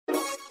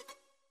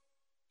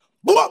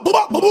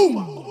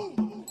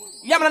Boom.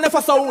 Yeah, man, I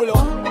never saw you.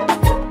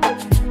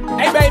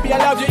 Hey, baby, I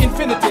love you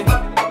infinity.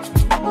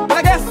 But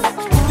I guess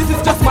this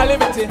is just my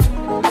liberty.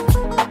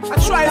 I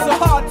try so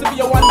hard to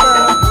be a one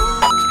girl.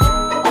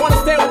 I wanna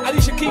stay with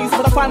Alicia Keys,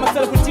 but I find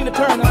myself with Tina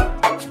Turner.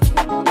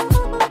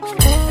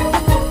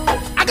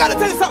 I gotta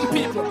tell you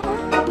something, people.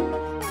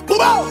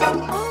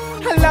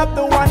 I love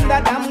the one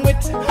that I'm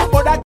with,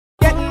 but I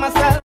getting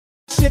myself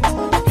shit.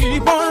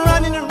 Keep on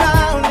running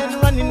around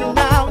and running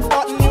around,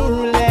 starting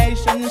new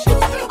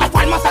relationships. I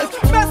find myself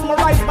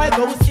mesmerized by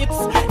those hips,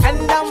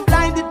 and I'm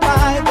blinded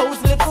by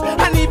those lips.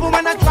 And even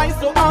when I try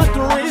so hard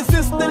to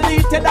resist,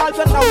 deleted all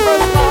the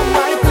numbers from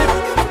my flip.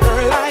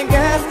 Girl, I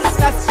guess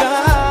that's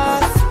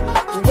just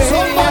the way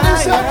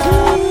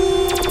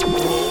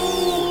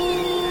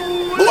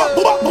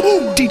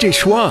DJ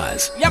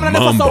Schwaz,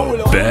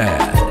 Mambo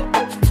Bad.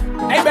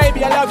 Hey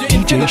baby, I love you.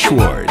 DJ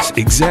Schwartz,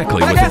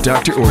 exactly what the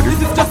doctor ordered.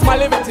 This is just my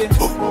liberty.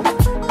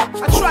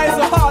 I try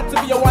so hard to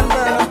be a one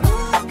girl.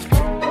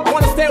 I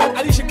wanna stay with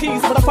Alicia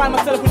Keys, but I find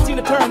myself with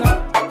Tina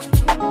Turner.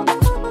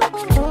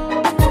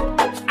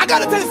 I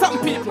gotta tell you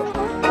something, people.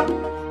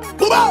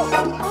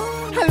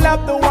 I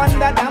love the one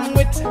that I'm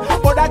with,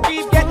 but I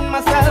keep getting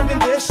myself in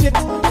this shit.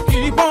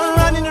 Keep on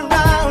running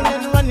around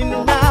and running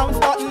around,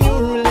 starting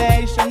new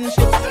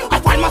relationships. I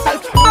find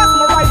myself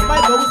mesmerized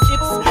by those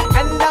hips,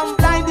 and I'm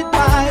blinded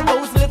by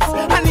those lips.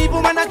 And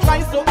even when I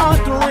try so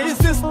hard to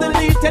resist,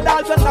 deleted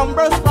all the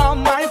numbers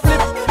from my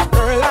flip.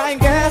 Girl, I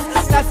guess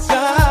that's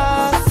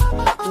just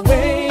the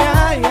way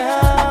I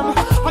am.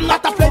 I'm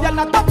not a player,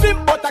 not a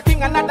pimp, but a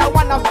king, another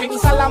one of King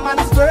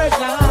Solomon's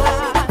version.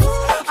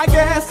 I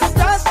guess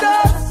that's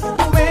just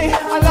the way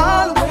I'll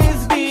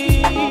always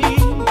be.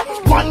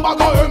 One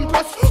bag of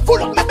Empress,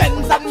 full of me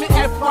Benz and me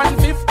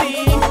F-150.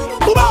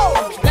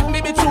 Let me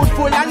be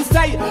truthful and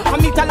say I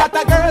meet a lot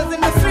of girls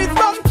in the streets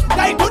from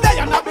day to day,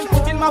 and I've been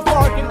putting my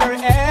fork in their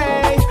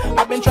way.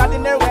 I've been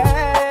treading their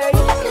way.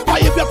 Or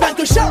if you plan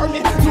to share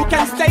me, you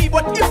can stay,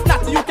 but if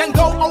not, you can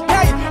go,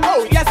 okay?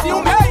 Oh, yes,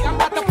 you may. I'm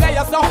not a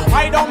player, so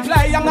I don't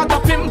play. I'm not a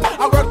pimp,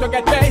 I work to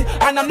get paid,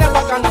 and I'm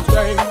never gonna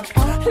stray.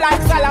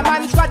 Like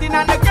Solomon treading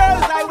on the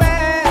girls I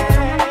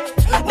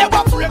wear.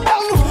 Never break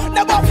down,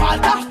 never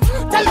falter.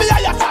 Tell me how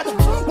you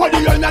stand, what do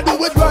you wanna do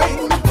with me?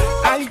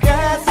 I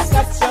guess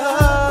that's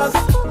just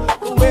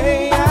the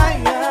way I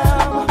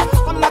am.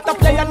 I'm not a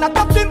player, not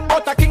a pimp,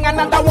 but a king,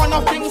 another one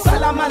of King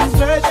Solomon's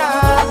version.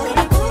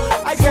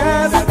 I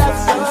guess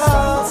that's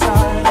just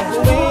the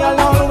way I'll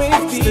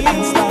always be.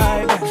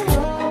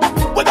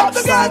 Without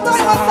the girls by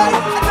my side,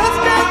 I just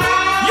can't.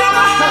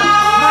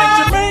 My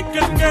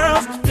Jamaican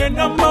girls, they're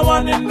number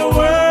one in the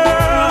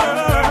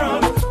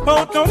world.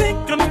 Puerto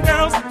Rican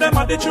girls, them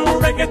are the true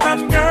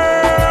reggaeton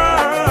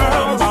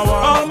girls.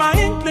 All my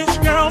English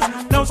girls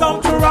knows how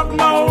to rock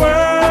my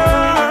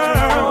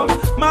world.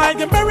 My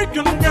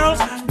American girls,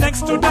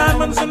 next to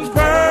diamonds and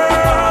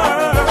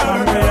pearls.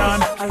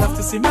 I love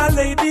to see my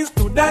ladies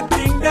do that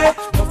thing there.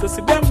 Love to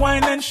see them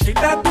whine and shake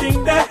that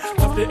thing there.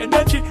 Love the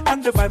energy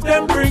and the vibe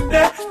them bring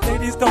there.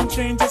 Ladies, don't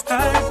change the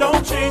style,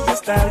 don't change the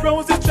style.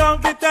 Roses,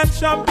 chocolate and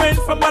champagne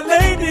for my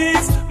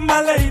ladies,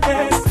 my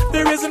ladies.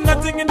 There isn't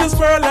nothing in this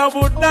world I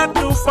would not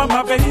do for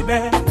my baby,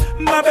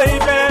 my baby.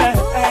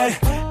 Hey.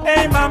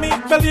 Hey mommy,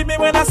 believe me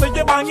when I say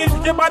you're banging.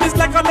 Your body's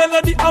like a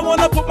melody, I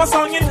wanna put my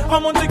song in. I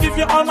want to give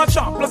you all my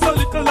charm, plus a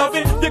little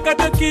loving. You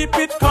gotta keep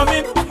it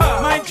coming.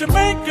 My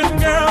Jamaican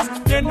girls,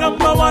 they're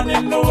number one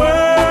in the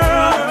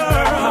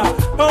world.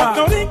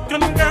 Puerto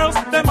Rican girls,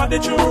 them are the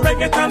true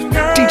reggaeton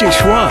girls. DJ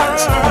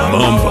Schwaz,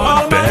 Mambo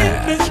All Bad.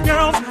 my English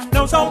girls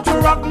knows how to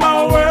rock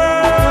my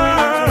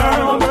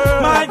world.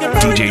 My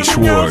DJ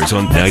Schwartz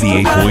on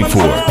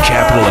 98.4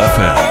 Capital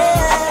FM.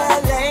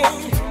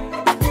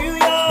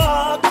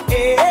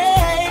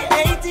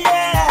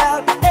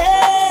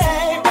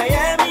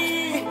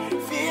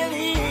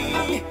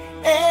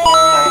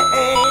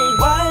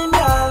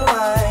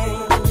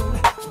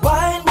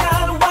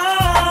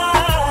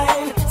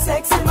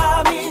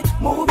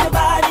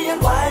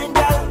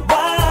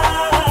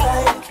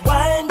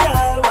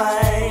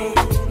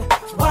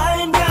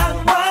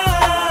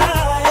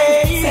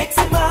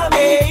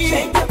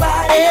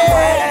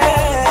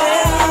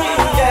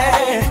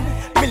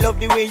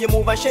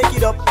 Shake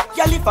it up,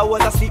 girl. If I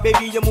was asleep,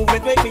 baby, your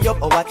movement wake me up.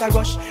 Oh, what a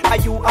rush! Are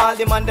you all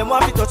the man them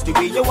want to touch? The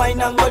way you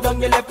whine and go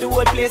down, you left the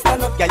whole place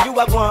stand up. Girl, you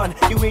are one.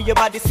 The way your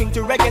body sing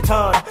to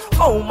reggaeton.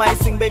 Oh my,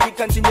 sing, baby,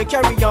 continue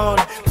carry on.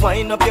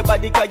 Wind up your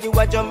body, 'cause you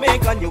are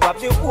Jamaican. You have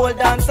the whole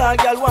dance, all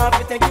girl want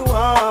to take you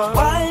on.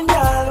 Wine,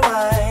 girl,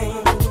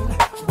 wine,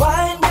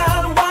 wine,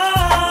 girl,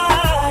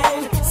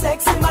 wine.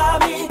 Sexy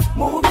mommy,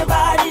 move your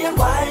body and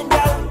wine, girl.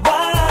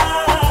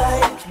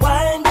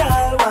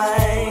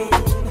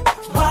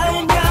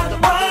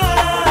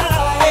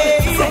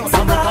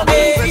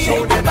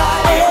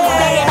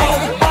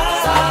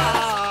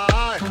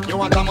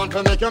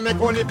 You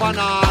make only for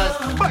nice.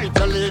 Bite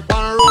your lip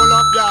and roll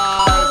up your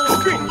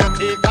eyes. Bring your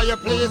teeth and you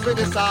please with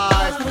the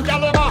size.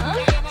 Galima,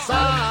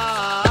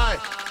 side.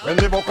 When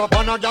they walk up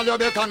on a gal, you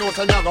better know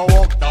say you go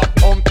walk that,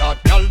 pump that.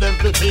 Gal them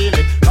fi feel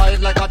it. Ride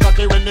like a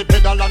jockey when they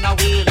pedal on a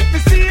wheel.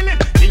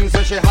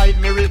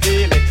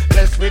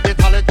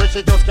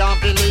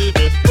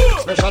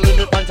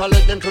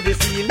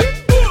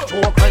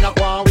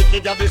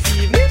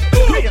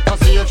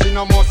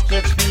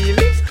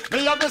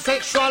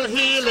 sexual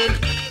healing.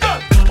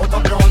 Put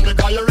up your hand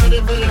because you're ready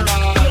for your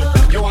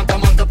ride. You want a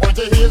man to point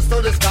your heels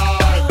to the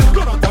sky.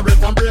 Go down to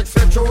break and break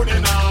straight through the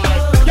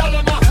night. Y'all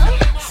on my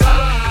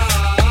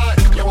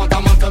side. You want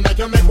a man to make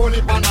you make money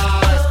for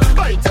nice.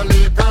 Bite your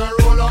lip and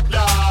roll up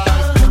your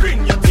eyes.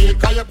 Bring your teeth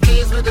cause you're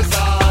pleased with the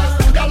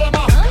size. Y'all on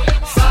my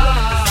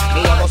side.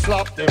 Me a go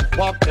slap them,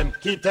 whop them,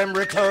 keep them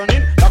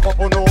returning. Lock up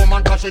on no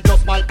woman cause she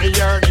just might be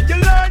yearning. You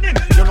learning.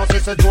 You know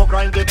she's a joke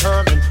grind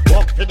determined.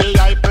 Walk for the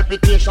hype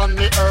reputation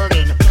me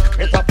earning.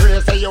 It's a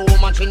praise say your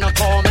woman she not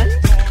torment.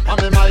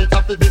 And me might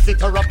have to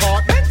visit her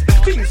apartment.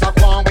 Things are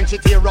gone when she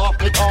tear off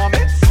me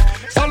comments.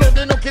 Salute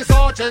the nookie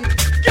sergeant.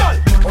 Girl,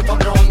 put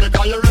up your hand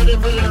because you're ready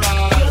for your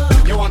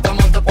ride. You want a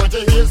man to point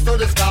your heels to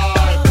the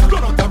sky. Go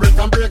down to break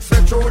and break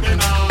straight through the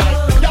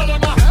night. Y'all on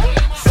my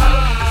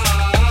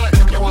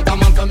side. You want a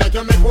man to make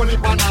you make money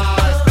for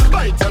nice.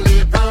 Bite your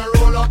lip and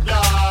roll up your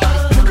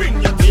eyes.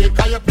 Bring your teeth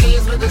cause you're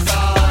pleased with the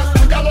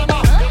size. Y'all on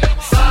my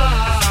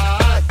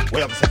side.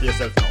 Wait up, say to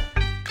yourself now.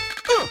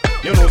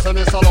 You know say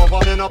me all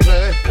over me no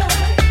play.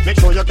 Make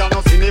sure you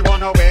cannot see me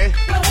run away.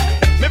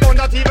 Me born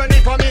that even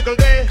if I'm eagle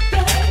day.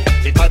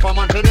 The type of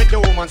man to make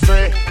your woman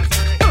stray.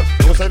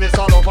 You say me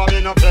all over me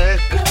no play.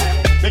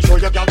 Make sure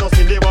you cannot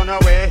see me run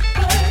away.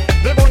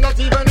 Me born that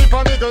even if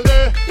I'm eagle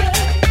day.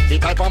 The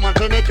type of man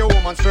to make your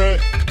woman stray.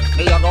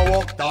 Me a go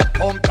walk that,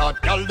 pump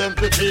that, girl them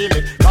fi feel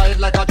it. Ride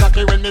like a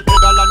jockey when me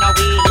pedal and a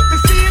wheel it. Me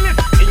steal it.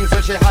 Things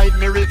when she hide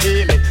me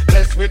reveal it.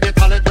 Blessed with the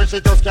talent when she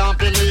just can't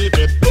believe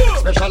it.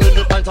 Especially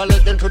me point to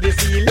let them to the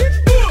ceiling.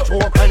 Show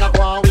kind of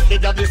go on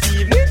wicked at this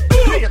evening.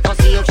 Later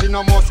see if she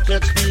no must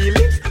catch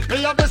feelings.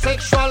 Me have the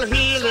sexual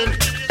healing.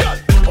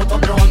 Put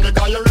up your hand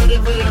because you're ready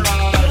for your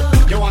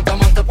ride. You want a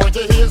man to point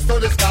your heels to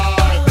the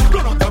sky. Go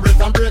down to break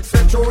and break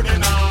straight through the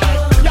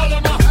night. Y'all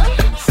on my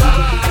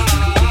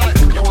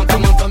side. You want a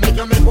man to make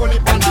you make money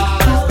for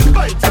night.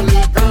 Bite your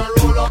lip and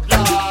roll up your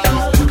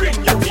eyes.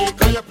 Bring your teeth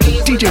cause you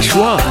please. DJ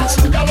Schwaz,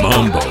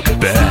 Mambo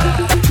Bad.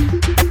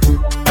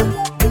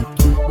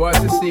 What's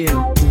the scene?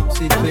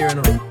 See it clear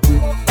enough.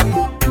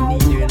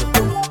 Need you enough.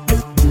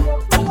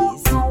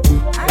 Please.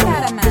 I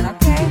got a man,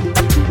 okay?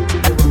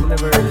 I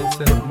never heard it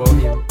said about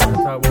him. I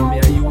talk about me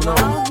and you now.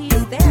 Well,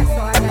 he's there, so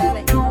I gotta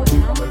let you know, you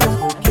know? But let's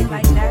go If you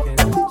like that.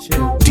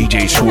 chill.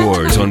 DJ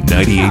Schwarz on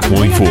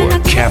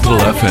 98.4 Capital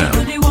FM.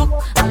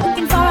 I'm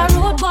looking for a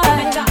road boy,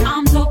 make your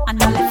arms up,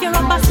 and I'll lift you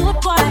up a suit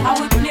boy. How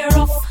we play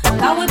rough,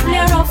 how we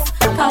play rough,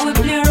 how we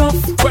play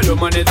rough. Well,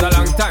 woman, it's a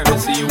long time to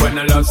see you when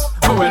I lost.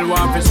 Oh, well,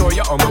 want to show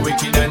you how my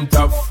wicked and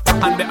tough.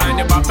 And behind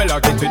the back,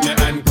 lock it with the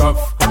handcuff.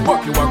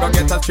 Walk you walk,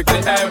 get a strictly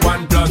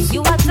A1+.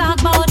 You a talk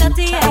about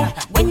dirty, eh?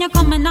 When you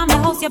coming on my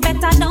house, you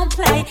better don't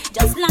play.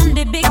 Just land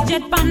the big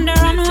jet on the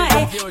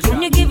runway.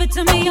 Can you give it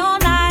to me all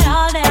night,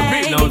 all day?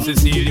 Right now,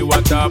 Cecile, you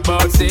what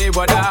about? Say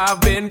what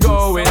I've been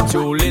going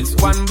through. List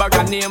one bag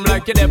of name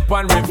like you dep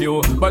on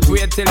review. But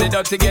wait till the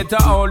dirty get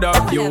a hold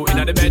of you.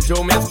 In the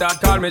bedroom, you start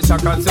call me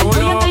Shaka Zulu.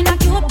 You kinda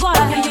cute boy,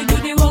 how you do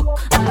the work.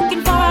 I'm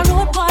looking for a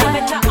road boy,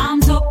 better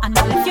arms up, and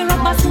I'll lift you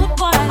up a suit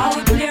boy. How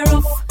we play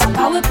rough,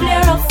 how we play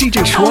rough.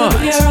 DJ Schwaz,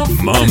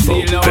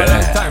 Mambo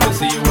Bad. Time to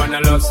see you when I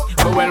lost.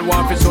 But well,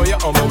 want to show you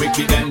how my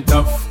wicked and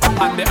tough.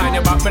 And behind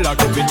your back,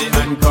 lock it with the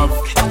handcuff.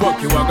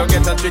 Walk you walk,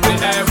 get a strictly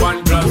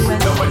A1+.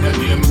 Now when your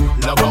name,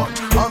 log on.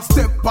 And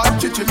step on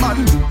chichi man,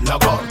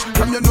 log on.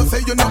 From you know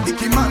say you know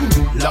icky man,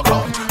 log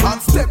on.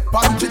 And step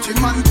on chichi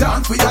man,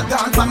 dance with your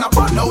dance and a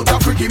burn out a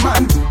freaky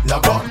man,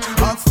 log on.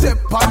 And step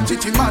on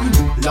chichi man,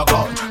 log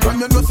on. From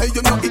you know say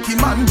you know icky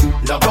man,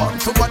 log on.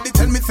 Somebody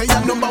tell me say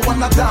you number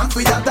one a dance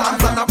with your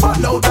dance and a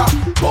burn out a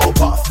go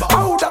pass.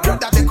 How the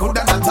brother they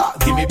coulda not talk,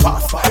 give me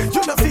pass.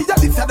 You know see ya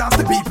this a dance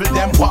the people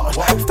them walk.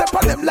 Step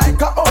on them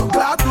like a old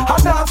clock.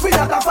 And dance with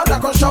your dance and I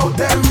go shout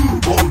them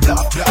boom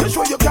blah. You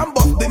sure you can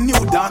bust the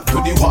new dance to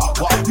the walk.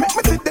 Make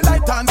me see the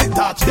light and the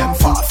touch them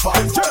fast.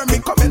 Jeremy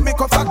come and make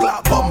us a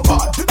glad bumper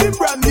to the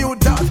brand new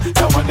dance.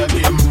 Now on the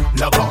name,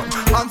 log on.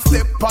 And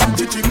step on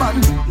chichi man,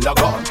 log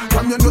on.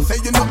 From you know say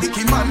you know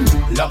icky man,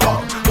 log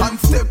on. And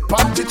step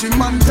on chichi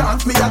man,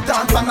 dance me a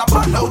dance and a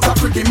burn out a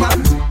freaky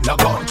man,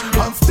 log on.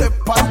 And step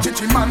on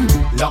chichi man,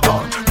 log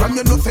on. From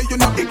you know say you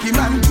know icky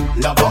man,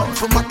 log on.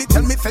 Somebody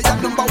tell me say you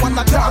number one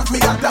a dance me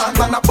a dance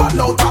and a burn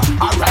out a.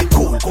 Alright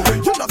cool, cool.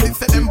 You know this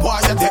say them boy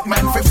you take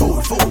man for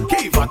fool, fool.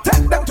 Give or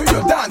take them to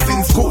your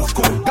dancing school,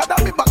 school. Gotta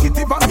be back it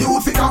even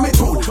music and me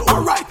tool.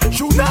 Alright,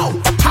 you now,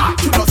 ha,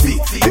 you know see.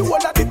 The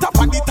one at the top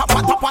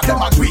of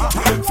them agree.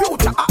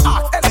 Future a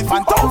art,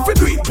 elephant don't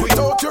fit it. Put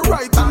out your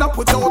right and I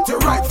put out your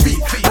right feet.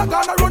 You're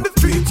gonna run the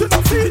street, you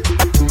know see.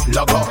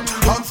 Log on,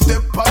 and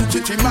step on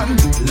chichi man,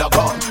 log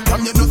on.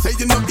 From you know say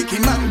you know icky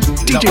man.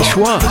 DJ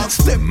Schwaz,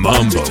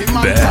 Mambo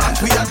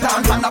Bad. We a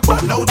dance and a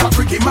burn out a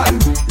freaky man,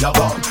 log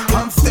on.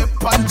 And step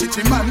on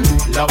chichi man,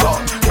 log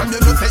on. From you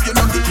know say you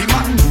know icky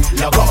man,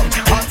 log on.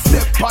 And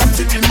step on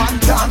chichi man,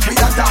 dance we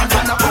a dance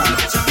and a burn out.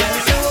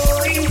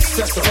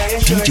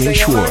 DJ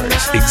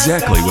Schwarz,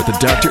 exactly what the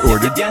doctor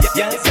ordered.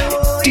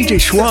 DJ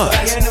Schwaz,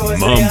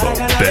 Mambo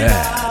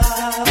Bad.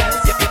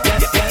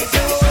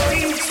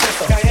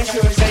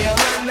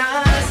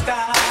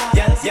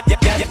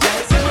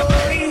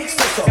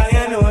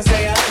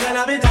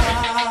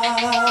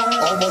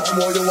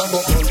 more you want,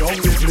 but run down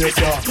the place,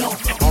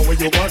 yeah. And when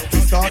you got to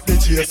start the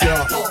chase,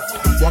 yeah.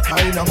 What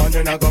kind of man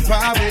you not go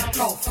par with?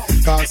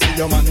 Can't see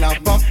your man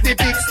not buff the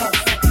pics.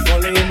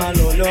 Only man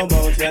know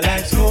about your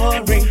life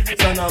story.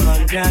 So no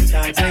man can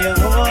talk to your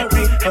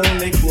worry.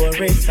 Only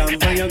glory,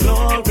 stand for your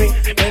glory.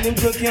 When him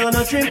took you on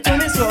a trip to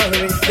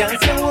Missouri, can't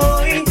say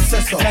why.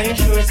 Can you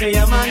sure say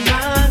your man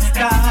not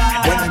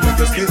stop? When you make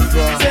your skin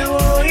dry. Say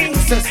why.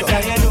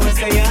 Can you know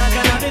say you're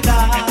gonna be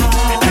die?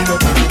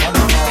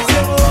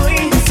 Say why.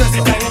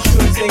 Can you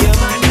sure say your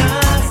man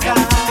not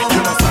stop?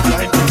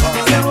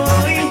 Say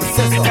why.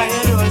 Can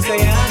you know say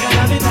you're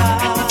gonna be die?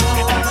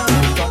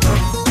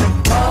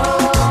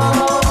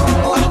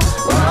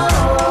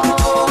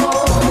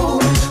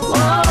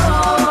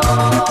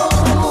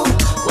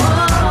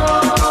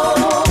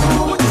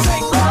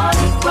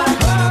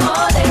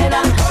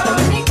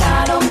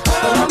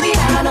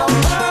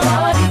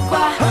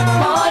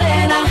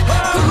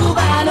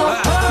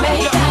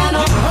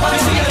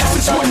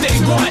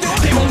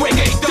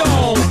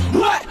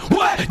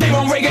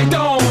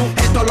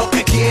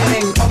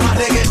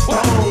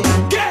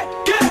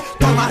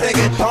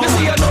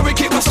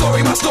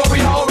 My story,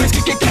 I always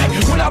kick it back.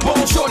 When I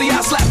bone shorty, I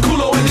slap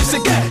culo and this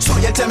again.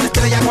 Soy el tema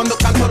estrella cuando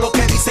canto lo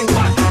que dicen.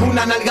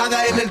 Una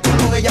nalgada en el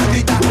culo, ella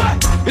grita.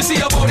 You see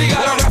a body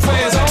got a rap for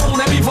his own.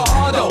 That be for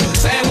Hardo,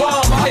 San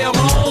Juan,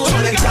 Bayamón.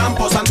 Son el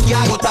campo,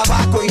 Santiago,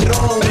 tabaco y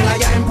ron.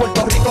 Allá en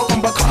Puerto Rico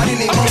con Bacardi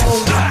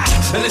limón.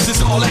 And this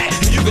is all that,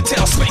 you can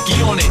tell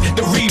Spanky on it.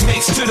 The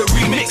remix to the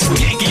remix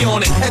with Yankee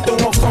on it. Esto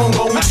es un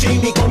fongo, un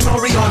chimi con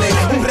Nori on it.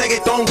 Un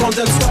reggaeton con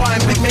Del Star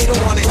and Big Mato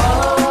on it.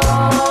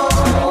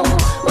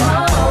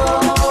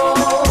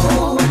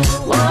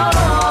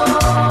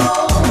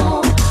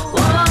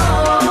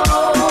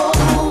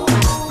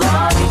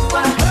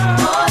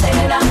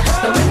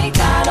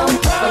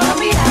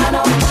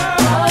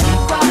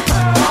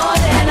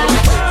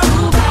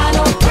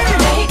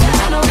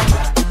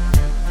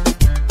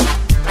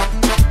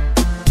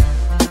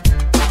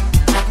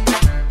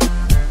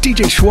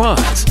 DJ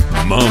Schwaz,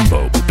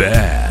 Mambo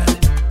Bad.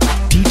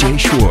 DJ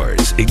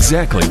Schwaz,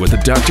 exactly what the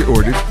doctor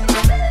ordered.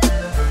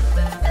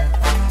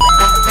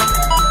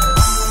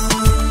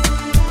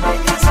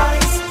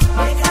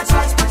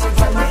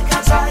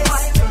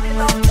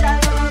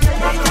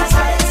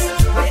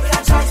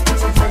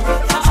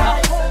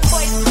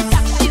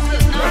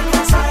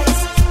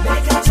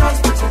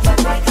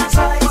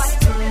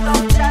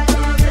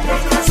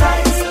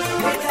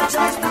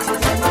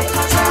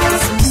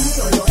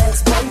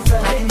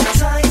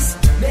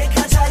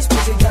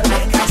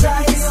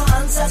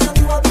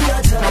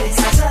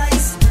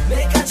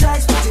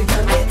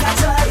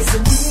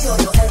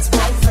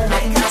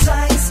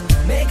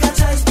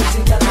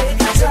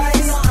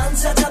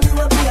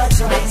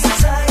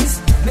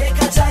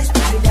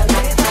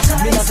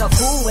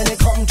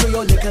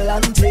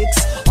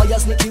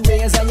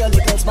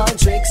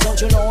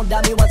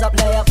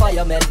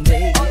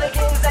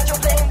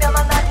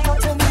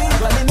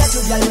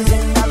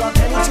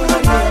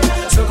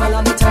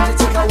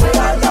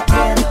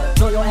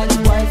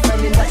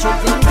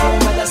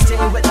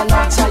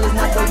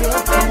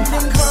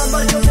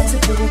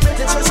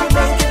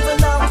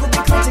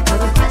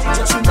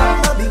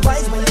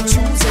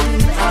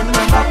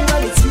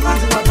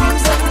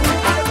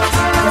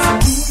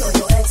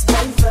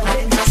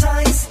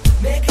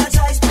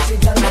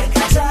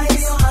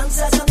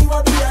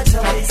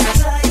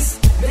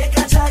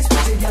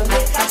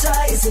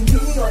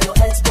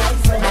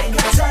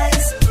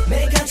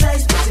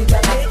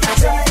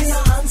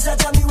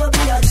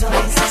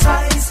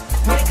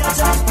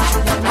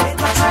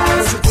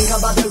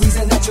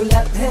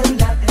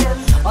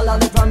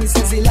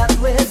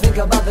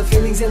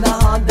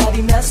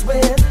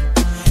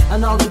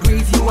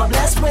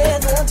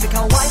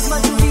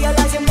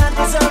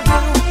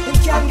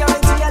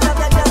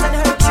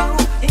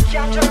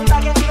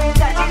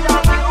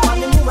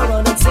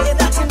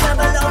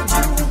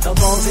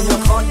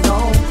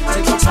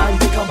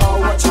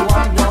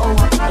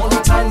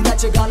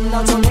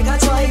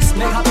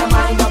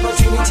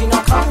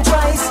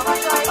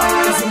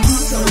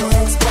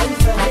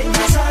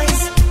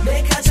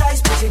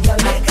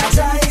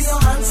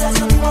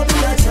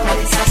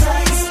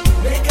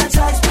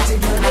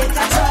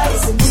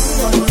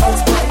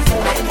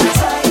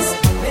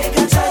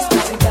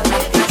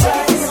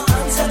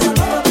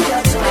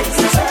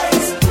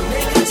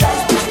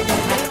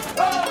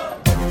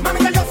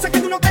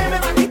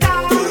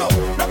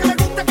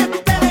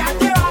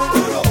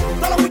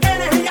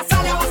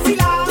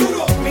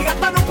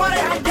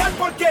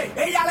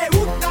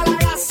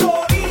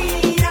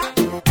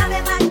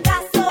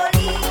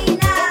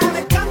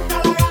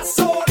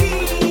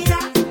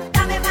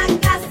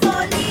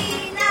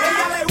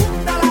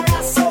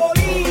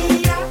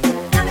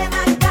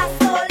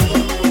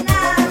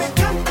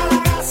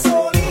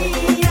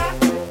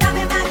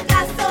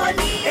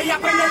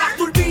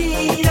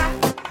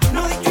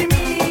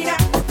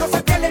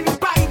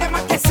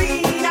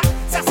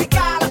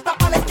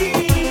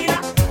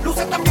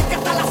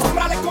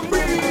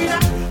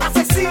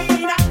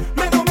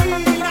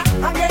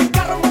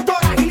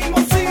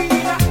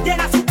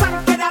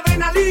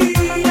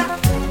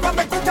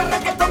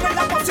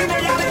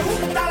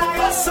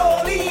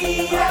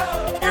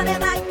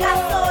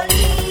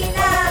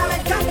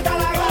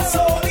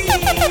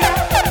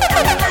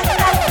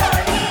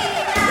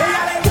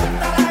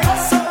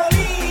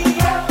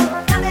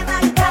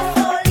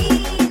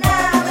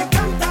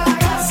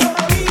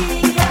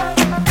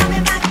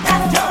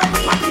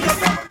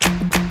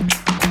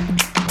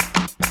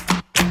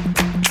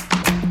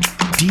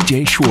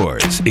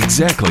 Schwaz,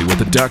 exactly what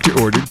the doctor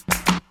ordered.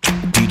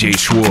 DJ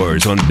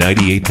Schwaz on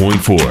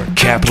 98.4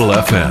 Capital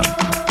FM.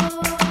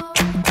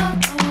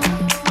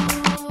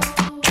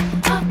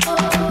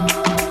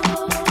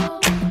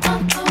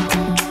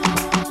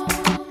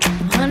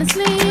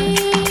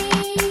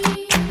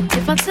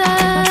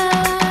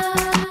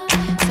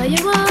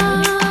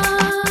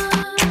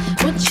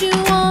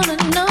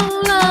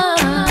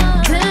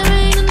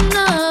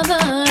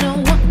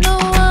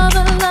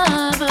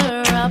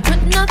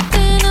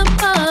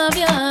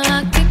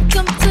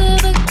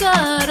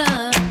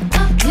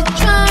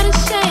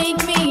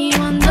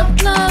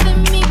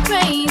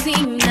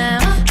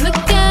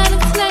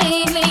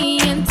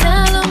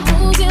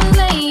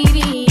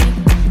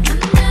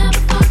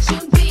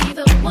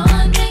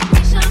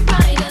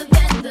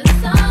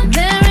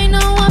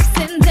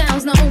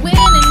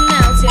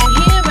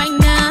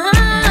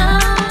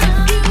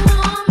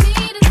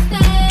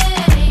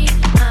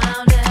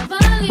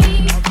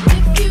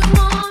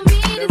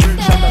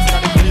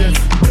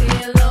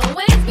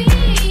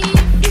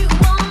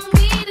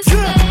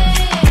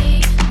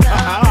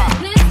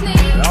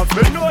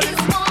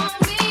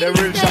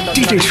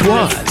 DJ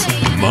Schwaz,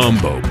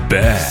 Mambo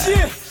Bad.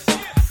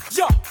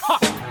 Yo, ha.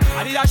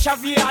 I did a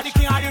Xavier, I the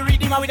king of the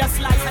redeemer with a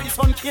slice and the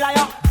sun killer,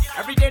 ya.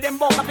 Every day them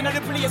buck up in the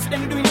place,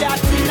 them doing that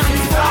 3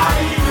 nights.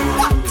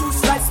 One, 2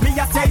 slice, me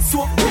a say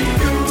so.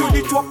 To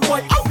the top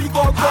boy, how we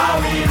go go.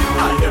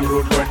 All them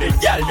road where they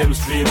yell them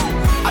stream.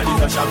 I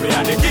did a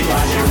Xavier, the king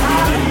of the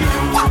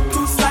redeemer. 1,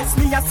 2 slice,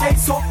 me a say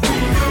so.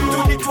 To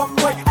the top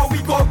boy, how we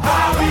go go.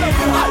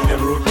 All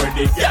them road where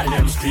they yell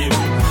them stream.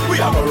 We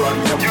have a run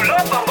them. You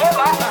love the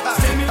over.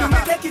 Send me to me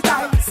take it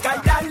out, sky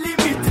that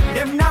limit.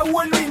 Them now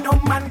only no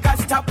man can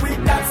stop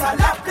with that's a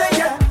lap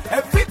player.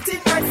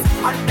 Everything nice,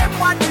 and them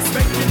one is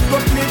making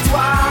good me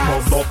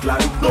twice.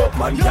 Buckland, no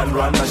man can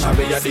run. A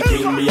Xavier the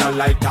king, me a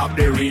light up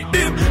the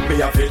redeem.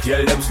 Me a fit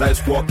tell them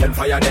slice walk and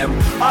fire them.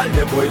 All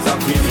the boys are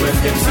queens when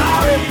them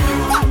sorry.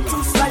 1,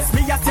 2 slice,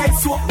 me a take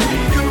so.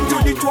 To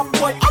the top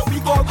boy, how we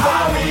go go.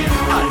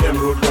 All them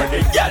road where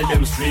they yell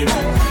them stream.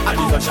 And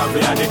it's a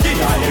Xavier the king,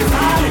 all the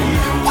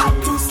redeem.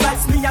 1, 2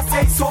 slice, me a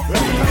take so.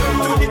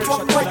 To the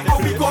top boy, how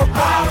we go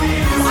go.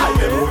 All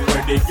them road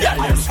where they yell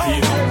them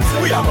stream.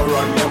 We have a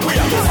run them, we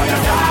have a fire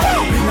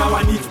them. We now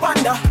a need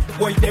panda,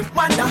 boy them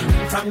panda.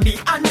 From the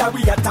under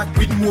we attack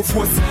with more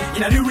force.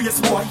 In a the race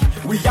boy,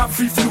 we have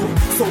free flow.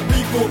 So we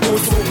go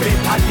so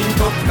better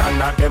link up.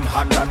 None of them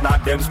hot, none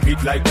of them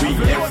speed like we.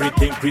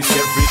 Everything Chris,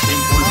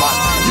 everything full man.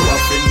 You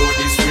have been know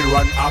this, we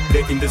run up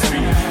the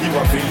industry. You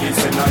have been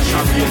listen and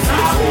champions.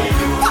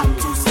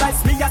 1, 2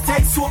 slice, me a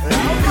take so.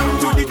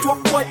 To the top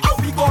boy, how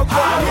we go go.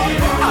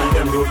 All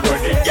them road where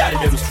they yell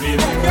them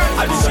stream.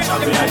 And it's a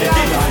champion, they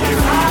did all the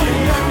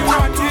reading.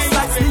 1, 2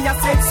 slice, me a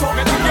take so.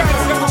 When the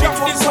girls them jump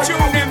this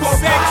tune, them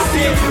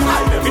sexy.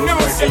 You know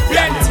it's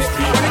plenty.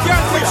 When the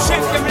girls them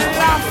shake, them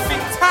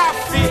laughing,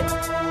 taffy.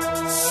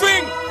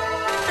 Swing.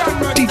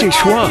 DJ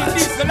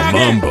Schwaz,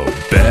 Mambo Me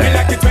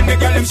Bad. like it when the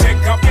girl them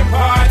shake up the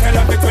part. I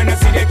love it when I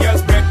see the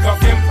girls break up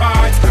them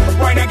part.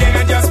 Wine again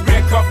and just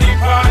break up the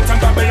part.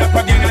 And bubble up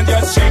again and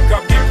just shake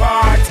up the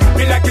part.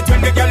 Me like it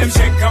when the girl them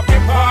shake up the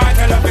part.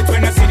 I love it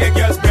when I see the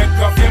girls break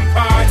up them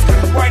part.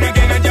 Wine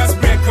again and just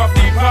break up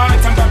the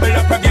part. And bubble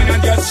up again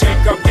and just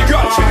shake up the part.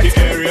 Girl, shake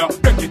the area,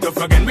 break it up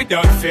again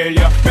without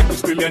failure. Make me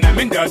scream and I'm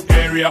in that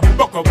area.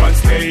 Buck up and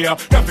stay ya.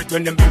 Love it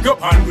when them big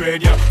up and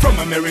grade ya. From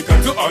America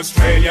to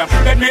Australia,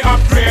 let me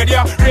upgrade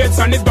ya. Rates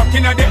on is back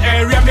in the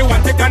area. Me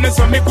want it and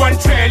so me go and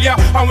trail ya.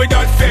 And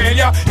without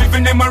failure,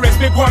 even them arrest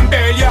me go and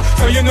bail ya.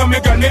 So you know me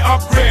got me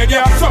upgrade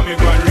ya. So me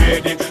go and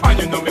ready. And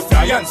you know me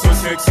fly and so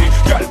sexy.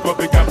 Girl pop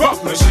it up,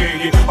 up no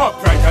shady.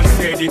 Upright and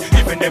steady.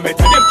 Even them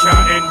better them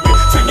can't envy.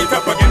 Swing it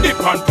up again, dip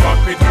and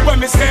pop it. When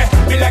me say,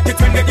 me like it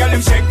when the girl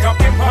them shake up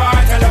them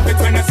part. I love it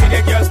when I see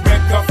the girls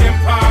break off them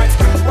part.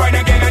 Wine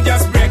again and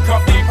just break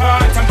off the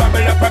part. And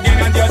bubble up again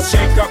and just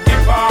shake up the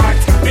part.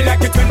 Me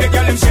like it when the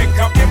girl them shake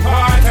up them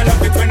part. I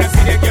love it when I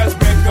see the girls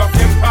break off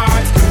them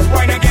part.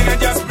 Wine again and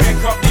just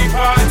break off the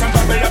part. And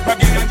bubble up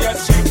again and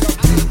just shake up.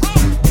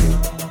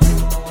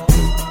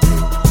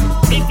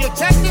 If you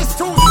take this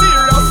too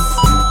serious,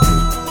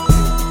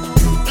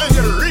 then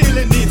you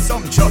really need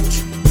some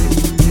judge.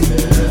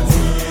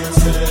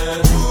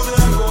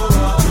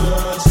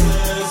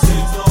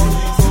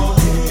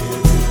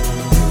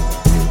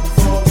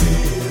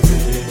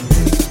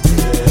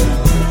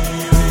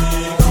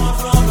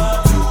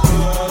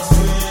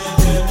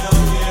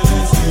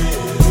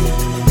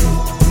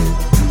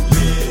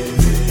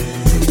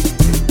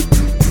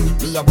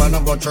 When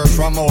I go church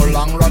from all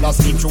long, rather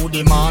sleep through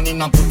the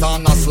morning and put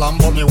on a slam.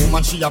 But me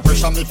woman she a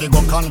pressure me fi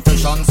go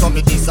confession, so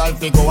me decide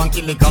fi go and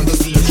kill the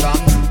conversation.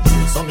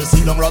 So me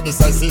sit down right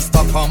beside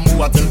Sister Pam,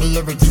 who a tell me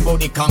everything about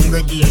the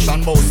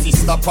congregation, about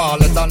Sister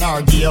Paulette and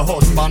her gay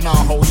husband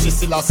and how she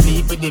still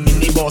asleep with the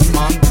minibus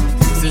man.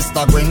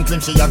 Sister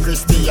Gwentlin, she a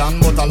Christian,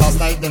 but last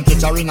night them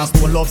catch her in a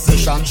stone love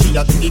session. She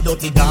a do the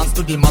dirty dance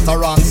to the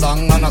Mataran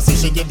song, and I say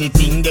she get the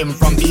thing them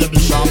from Baby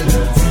Sham.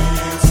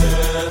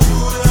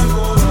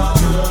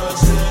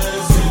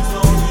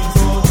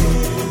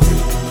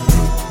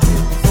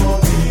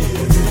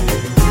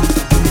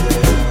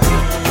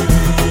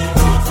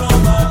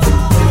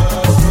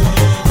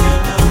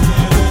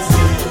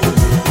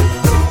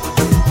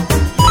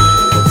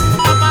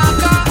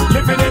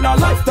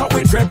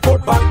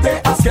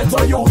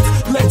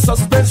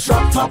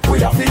 strapped up, we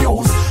have to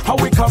use. How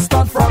we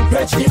constant front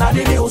page in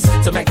the news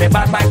to make the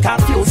bad mind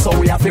confused. So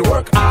we have to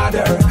work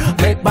harder,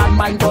 make bad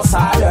mind go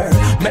harder.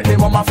 Make the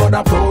mama for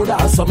the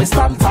prouder, so me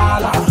stand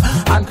taller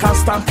and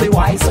constantly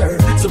wiser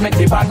to make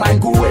the bad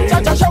mind go away.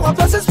 Jah show up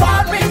blessings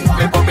for me,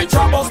 me put me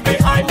troubles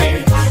behind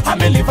me,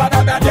 and me live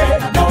another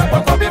day. No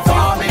weapon come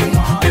before me.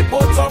 Me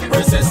put up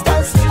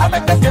resistance, I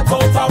make them get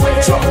out of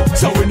way.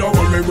 So we know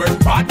when we work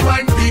bad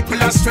mind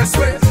people are stressed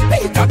with.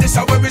 Because this is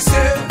what we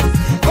say.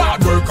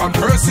 Hard work and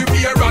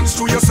perseverance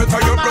to your set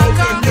of your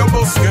broken, you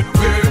must get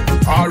paid.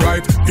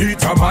 Alright,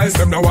 Peter Miles,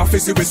 them now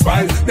office we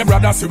smile. Them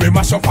brothers see we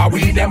mash up our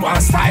we them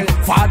one style.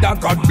 Father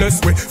God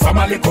bless we from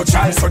a little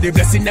child. So the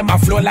blessing them a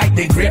flow like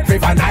the great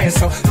river Nile.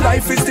 So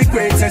life is the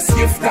greatest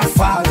gift of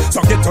all.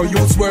 So get to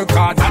use work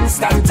hard and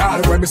stand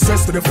tall. When me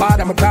stress to the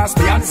Father, my class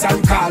me answer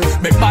and call.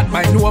 Make bad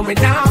mind know me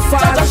now fall.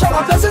 Jah show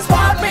up blessings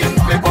for me.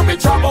 Me put me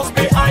troubles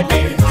behind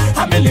me,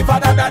 and me live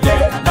another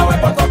day. No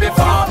weapon come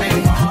before me.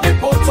 Me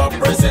put up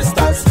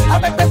resistance, I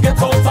make them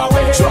get out of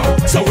way.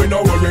 So we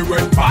know when we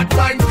work bad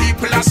mind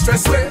people are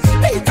stressed with.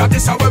 Because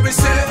this is what we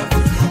say.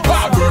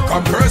 Hard work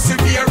and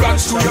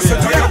perseverance to your set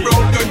of your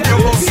broken, you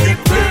must get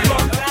paid.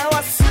 I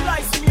was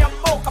slicing me a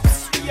book up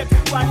straight to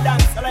a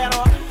dance. You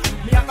know,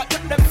 me I got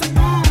them say,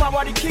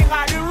 about the king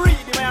I the read.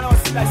 Me I know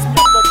slice me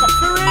a book up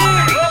for real.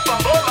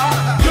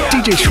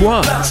 DJ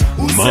Schwaz,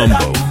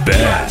 Mambo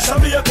Bad.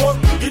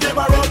 You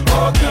never run,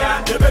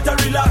 you better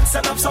relax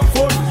and have some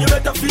fun. You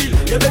better feel,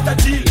 you better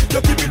chill,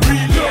 you keep it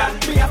real. Yeah,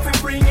 me have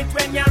to bring it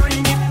when you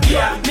ring it.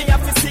 Yeah, me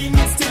have to sing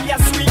it till you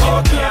swing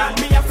it. Yeah,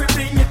 me have to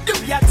bring it, do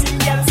your thing,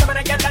 girl. Some of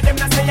the girls them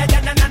not say ya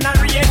na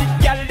read it.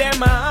 Girl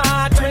them a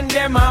hot when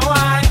them a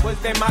wine,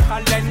 but them a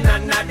call them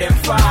none of them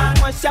fall.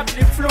 Mash up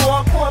the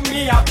floor, pour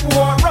me a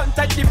pour, run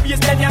touch the bass,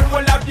 then you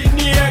roll out the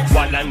neck.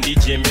 While on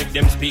DJ make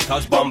them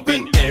speakers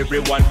bumping,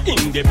 everyone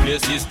in the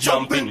place is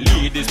jumping.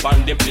 Ladies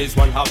band the place,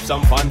 one have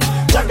some fun.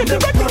 Jack in the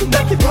record,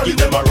 make it run, give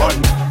them a run.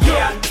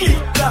 Yeah, keep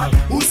that,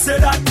 who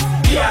said that?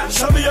 Yeah,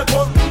 show me a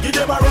gun, give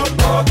them a run.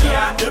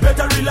 Yeah, you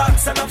better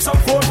relax and have some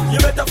fun. You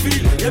better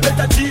feel, you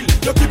better chill,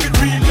 you keep it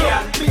real.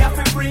 Yeah, me have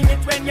to bring it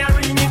when you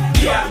ring it.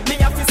 Yeah, me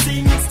have to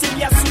sing it till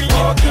you swing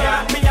it.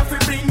 Yeah, me have to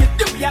bring it,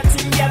 do your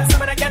thing, girl.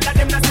 Some of the girls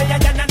them not say ya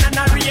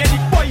na read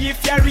it. Boy, if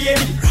you read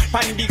it,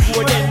 pan the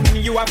code then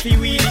you have to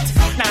read it.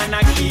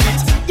 Nah, kill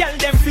it, girl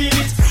them feel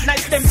it,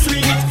 nice them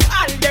swing it,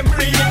 all them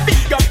bring it,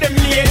 pick up them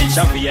ladies.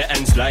 Shavia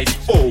and slide,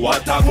 oh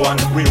what a one.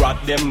 We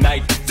rock them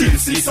night till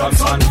see some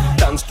sun.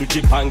 Dance to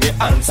Jipange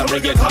and some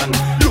reggaeton.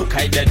 Look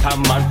I that a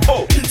man,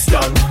 oh it's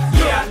done.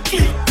 Yeah,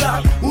 keep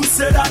that, who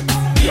said that?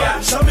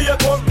 Yeah, show me a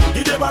gun,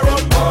 give them a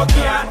run.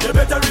 Yeah, you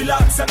better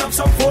relax and have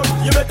some fun.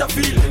 You better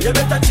feel, you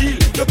better chill,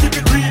 you keep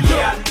it real.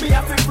 Yeah, me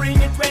have to bring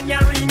it when you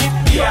ring it.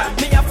 Yeah,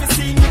 me have to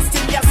sing it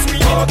till you swing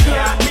it.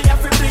 Yeah, me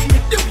have to bring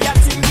it, do your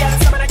thing, girl.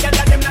 Some of the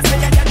girls them not say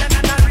ya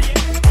na read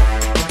it.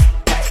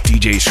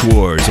 DJ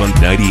Schwarz on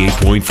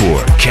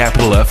 98.4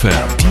 Capital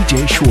FM.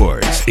 DJ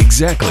Schwarz,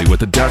 exactly what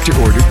the doctor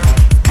ordered.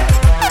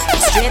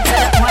 Straight to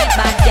the point,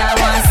 bad girl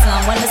want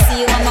some. When I see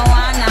you, I'm a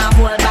wanna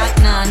hold back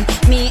none.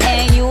 Me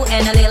and you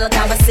in a little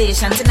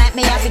conversation. Tonight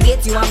me have to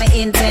get you on my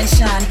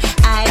intention.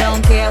 I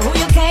don't care who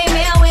you came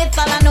here with.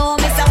 All I know,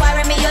 Mr.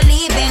 Worry me, you're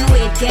leaving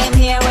with. Came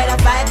here with a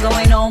 5,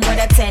 going home with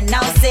a 10.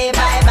 Now say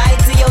bye-bye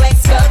to your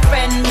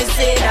ex-girlfriend. Me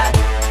say that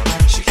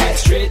she came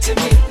straight to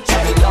me.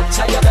 Tell me love,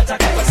 tell you better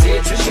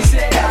conversate. She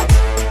said that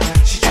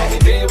she tried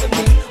to bear with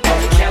me, but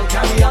we can't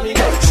carry on. Me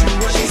go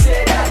true. She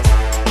said that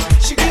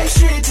she came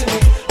straight to me.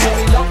 Tell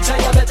me love,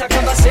 tell you better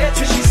conversate.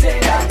 She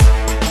said that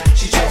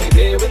she tried to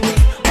bear with me,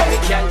 but we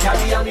can't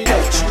carry on. Me go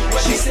true.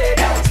 She said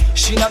that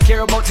she not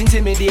care about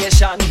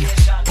intimidation.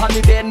 On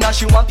the bed now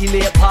she want to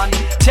lay upon.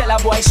 Tell a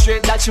boy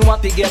straight that she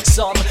want to get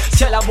some.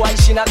 Tell a boy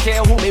she not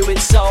care who me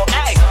with so.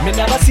 Hey, me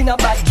never seen a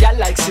bad girl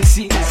like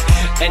Sissy.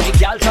 Any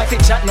girl try to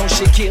chat now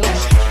she kill.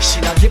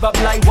 She not give up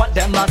like what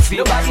them a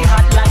feel. Nobody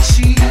hot like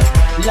she,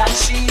 like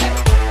she.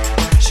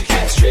 She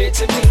came straight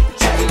to me.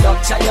 Tell me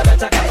love, tell you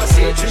better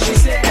conversate. She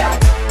said that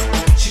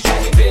she try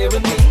to bear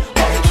with me,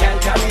 but we can't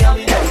carry on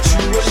without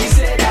you. She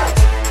said that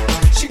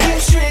she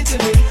came straight to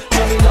me.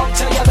 Tell me love,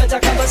 tell you better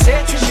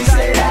conversate. She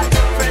said that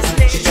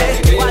she try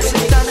to bear with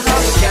me, but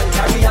we can't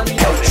carry on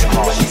without you.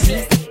 She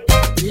said.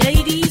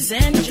 Ladies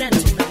and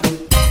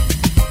gentlemen,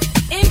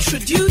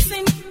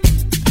 introducing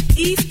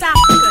East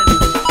African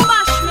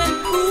bashment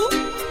crew.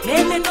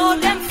 They know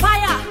them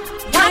fire.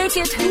 Work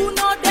it, who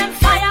know them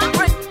fire?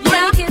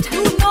 Work it,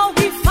 who know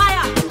we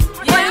fire?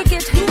 Work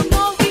it, who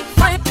know we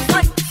fire?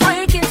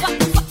 Work it,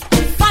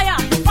 fire,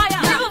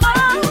 fire.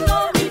 You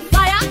know we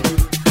fire.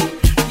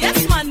 Yes,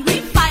 man, we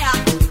fire.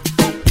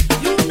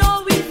 You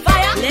know we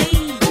fire.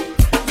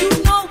 You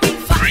know we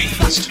fire.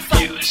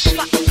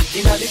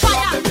 In the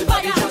club,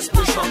 everybody just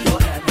push up your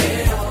head.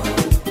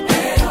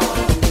 Hey, oh.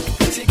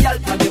 See, girl,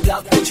 from the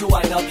block, put you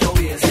wind up your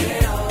waist. Hey,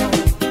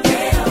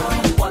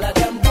 oh. All of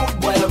them good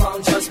boy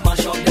around, just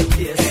mash up the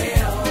place.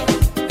 Hey,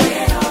 oh.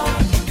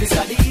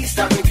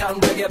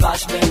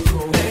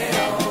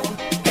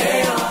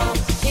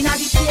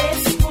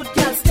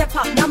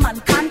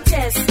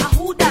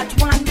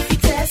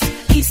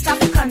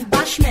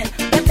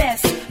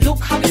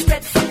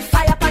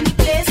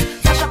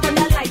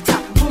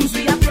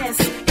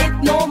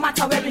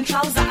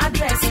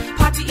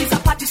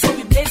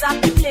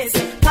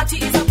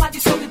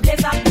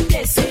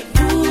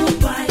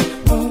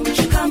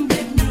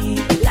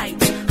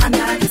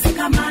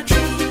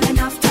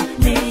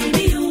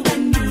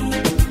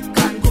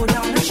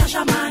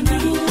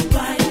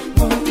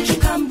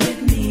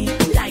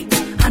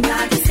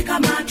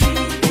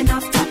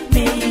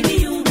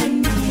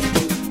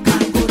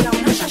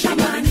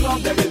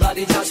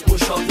 everybody just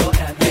push up your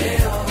hand. Hey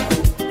oh,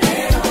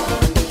 hey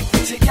oh.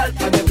 Pretty girl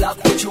from the block,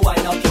 put you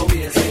wind up your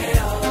waist. Hey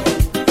oh,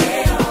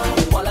 hey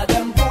oh. All of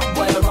them good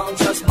boy around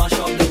just mash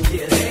up the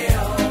place. Hey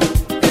oh,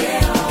 hey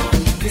oh.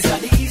 This are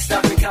the East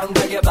African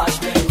reggae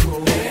bashment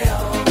crew. Hey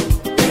oh,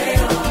 hey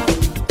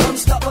oh.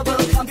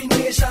 Unstoppable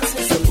combinations,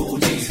 it's a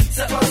booty.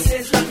 Step on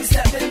stage like we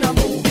step in a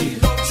movie.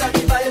 Love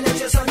chatty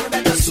violations, so you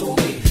better sue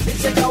me. It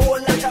take a whole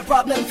lot of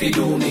problem for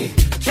do me.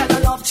 Can a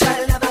love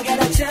child never get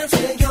a chance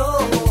to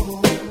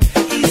go?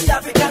 East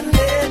African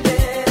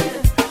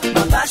living,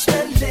 my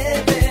bashment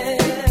living.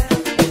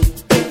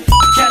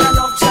 Can a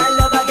love child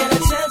never get a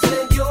chance to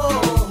go?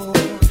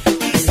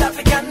 East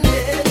African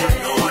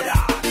living,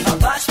 my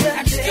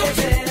bashment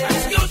living.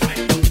 Excuse me.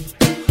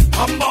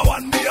 Number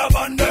one, me a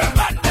banda.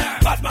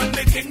 Bad man,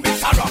 the king, me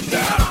surround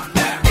them.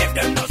 Give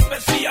them no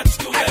special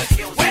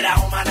excuses. Well, a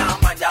woman,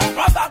 I'm a just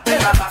rubber.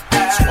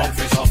 Strong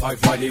face up, I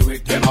fight it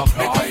with them a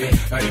cry.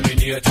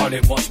 Eliminate all the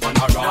boss man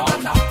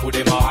around. Put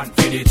them on,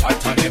 feed it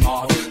tight on them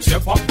out.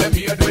 Step up them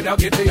here with a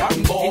get the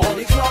young boy. In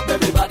the club,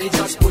 everybody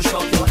just push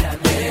up your hand.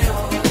 Hey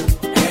oh,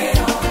 hey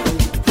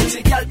oh.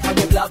 Pretty girl from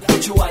the block,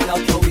 put you wind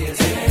up your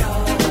waist. Hey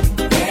oh,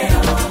 hey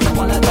oh.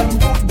 One of them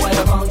good boy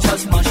around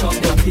just mash up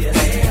your place.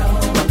 Hey oh,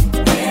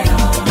 hey oh.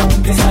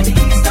 This are the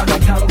East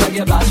African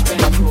reggae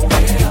bashment crew.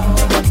 Hey oh,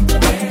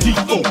 hey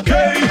oh.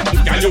 Okay,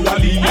 girl you a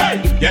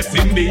lead, yes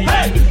indeed,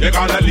 you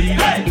gonna lead.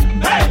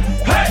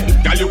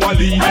 Girl you a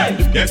lead,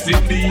 yes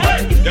indeed,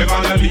 you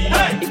gonna lead.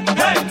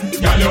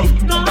 Girl you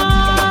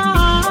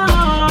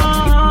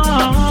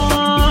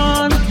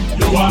gone,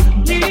 you a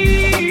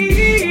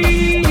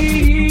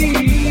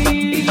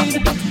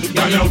lead.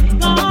 Girl you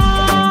gone.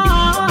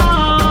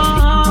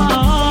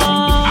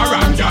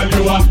 Alright, girl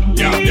you a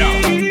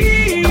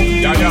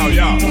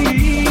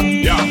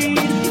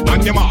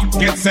on your mark,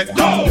 get set,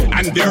 go.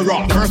 And they're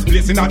raw. First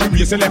place in all the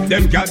race, you left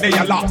them girl, they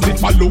are lost. It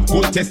for look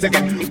good, test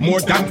again. More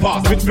than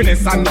pass. With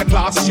finesse and the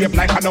class, shape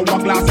like an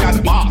hourglass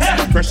and boss.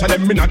 Pressure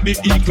them in at the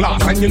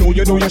E-class. And you know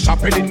you're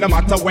shopping it no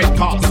matter what it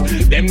cost.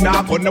 Them now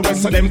on the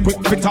west, so them quick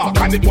to talk.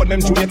 And it put them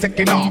through you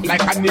taking off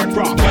like a near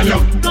crop. Girl,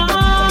 you gone.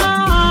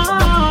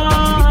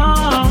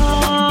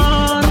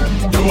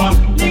 You are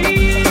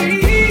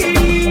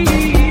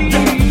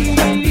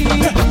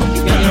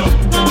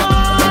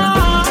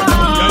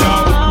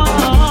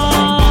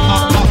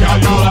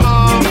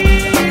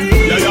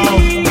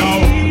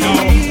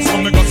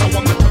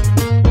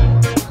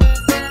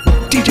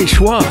DJ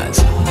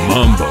Schwaz,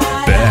 Mambo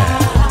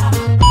Bad.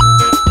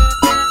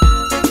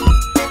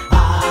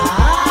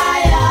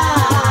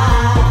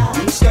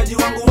 Mshikaji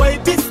wangu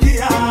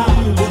waipisikia,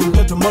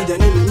 mtoto mmoja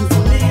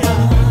nilimfunia,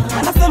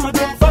 anasema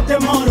tumfuate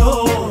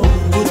moro,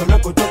 ule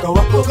unakotoka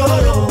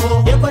Wapogoro.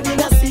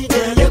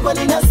 Yekwa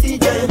nina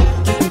sije,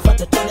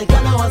 tukimfuata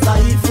tuonekana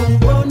wadhaifu.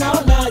 Wewe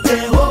unaonaje,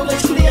 wewe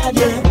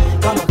umechukuliaje,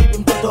 kama bibi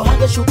mtoto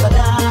hangeshuka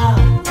da.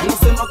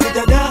 Anasema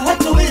kujada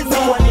hatuweza,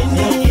 kwa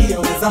nini? Ya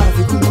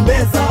uzazi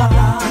kugombeza,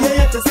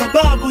 yeyote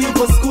sababu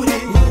yuko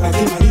skuli,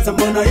 akimaliza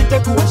mbona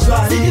itakuwa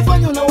shwari.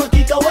 Sijifanya una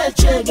uhakika we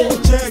chege,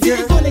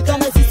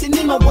 sijikuonekana sisi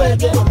ni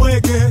mabwege.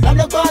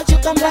 Labda kwa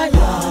chuka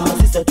mbaya,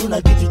 sisi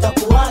tuna kitu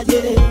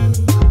takuwaje.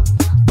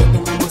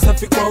 Mambo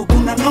safi kwa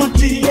ukuna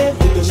noti,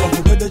 Tosha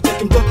mdodo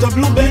cheki mtoto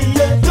blueberry.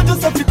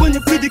 Toto safi kwenye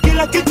friji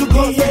kila kitu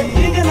gozi,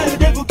 inge na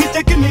yudevu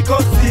kicheki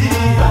mikosi.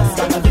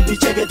 Basta na bibi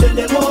chege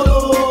twende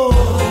moro.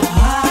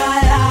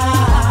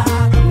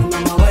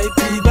 Mama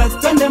waipi basta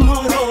twende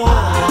moro.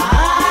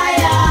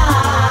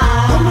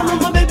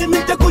 Mama baby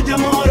mitakuja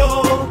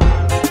moro.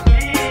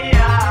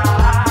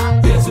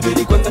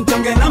 Subiri kwanza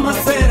mtonge na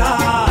masera.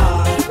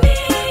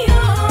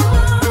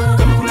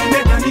 Kama kuna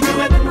ndeta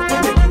nijue,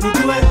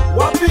 nijue.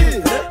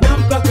 Wapi?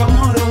 Dampaka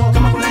moro.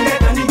 Kama kuna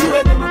ndeta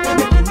nijue,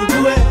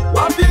 nijue.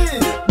 Wapi?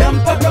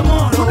 Dampaka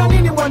moro. Kuna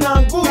nini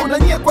mwanangu? Na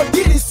nyie kwa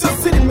dili sio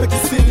siri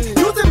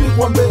mmekisiri. Yote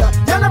mlikuambia,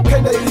 jana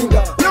mkaenda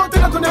Iringa. Leo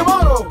tena twende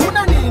moro.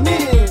 Kuna nini?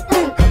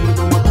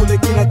 Makule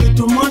kila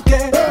kitu mwake.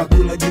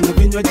 Makula jina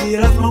vinywaji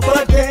lazima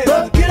upate.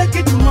 Kila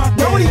kitu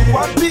mwake. Na uli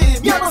wapi?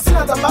 Miano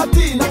sina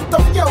dhabati. Na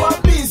tutafikia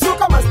wapi? Sio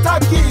kama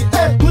staki.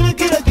 Kule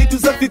kila kitu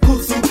safi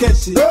kuhusu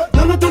keshi.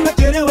 Naona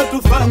tunachelewa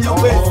tufanye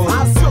upesi.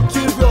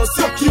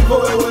 Sio kivyo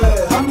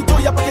wewe.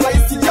 Hamtoi hapa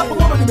kirahisi. Japo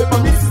ngoma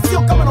nimepamisi.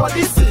 Sio kama na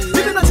wadisi.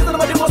 Hivi nacheza na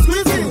mademo siku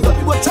hizi.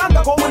 Mtapigwa changa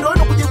kwa mwendo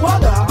wenu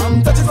kujibwaga.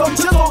 Mtacheza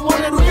mchezo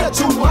muone dunia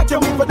chumu. Haki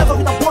mpendeza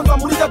vinaponza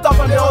muuliza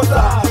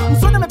tafandeoza.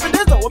 Msoni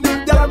amependeza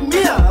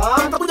wamemgaramia.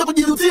 Mtakuja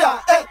kujijutia.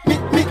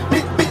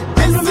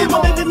 Nzima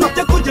baby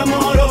mtakuja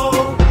moro.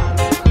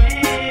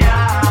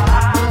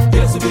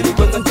 Subiri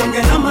kwanza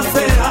mtonge na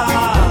masera.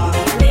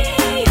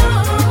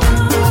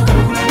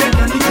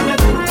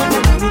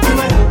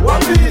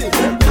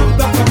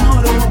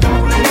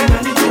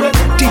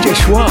 DJ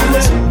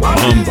Schwaz,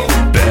 Mambo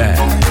Bad.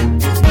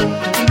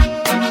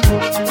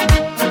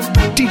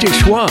 DJ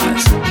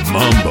Schwaz,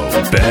 Mambo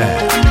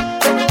Bad.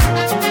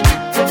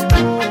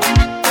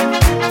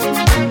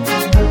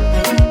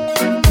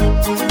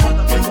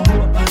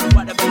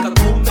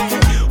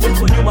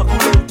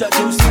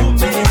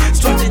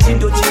 Strategy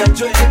ndo jina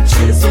joe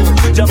mchezo.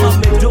 Jamaa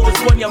medozi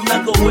kwani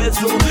hamnaga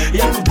uwezo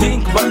ya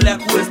kuthink badala ya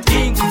kuwest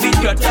ink.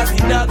 Vitu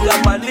atazinaga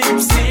malip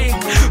sync.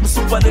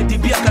 Msupale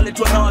dibia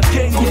kaletwa na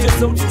wakenge.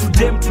 Kuteza uti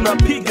tudem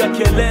tunapiga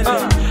kelele.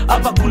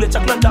 Hapa kule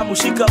chakula tamu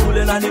shika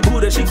ule na ni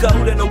bure. Shika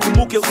ule na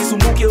ukumbuke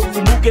usisumuke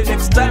ukumbuke.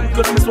 Next time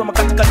kwa tumesimama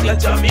katikati ya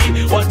jamii.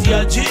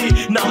 Watiaji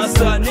na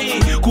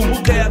wasanii.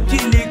 Kumbuke ya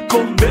akili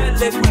iko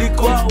mbele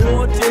kuliko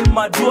wote.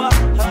 Madua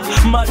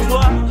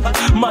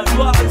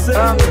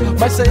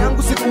maisha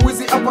yangu siku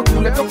hizi hapa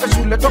kule. Toka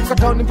shule, toka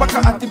town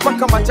mpaka ati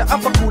mpaka macha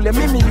hapa kule.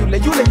 Mimi yule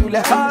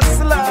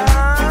hustler.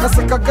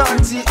 Nasaka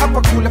ganji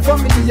hapa kule.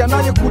 Familia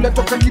nayo kule.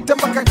 Toka kite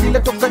mpaka kile.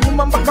 Toka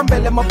nyuma mpaka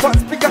mbele. Mabas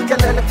piga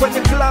kelele kwenye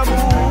klabu.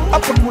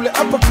 Hapa kule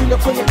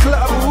kwenye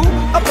klabu.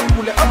 Hapa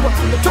kule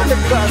twende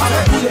klabu.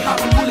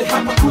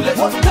 Hapa kule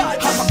one time.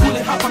 Hapa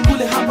kule one time.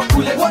 Hapa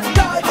kule one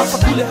time.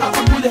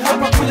 Hapa kule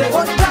one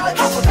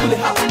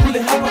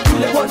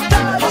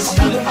time.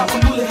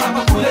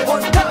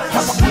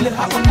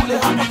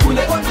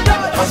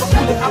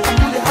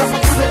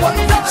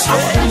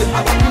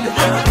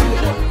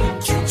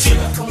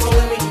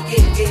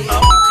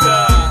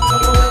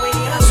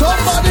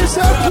 Somebody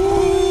say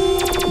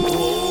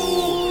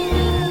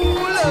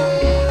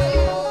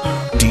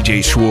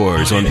DJ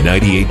Schwaz on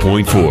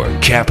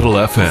 98.4 Capital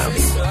FM.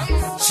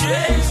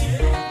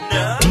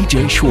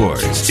 DJ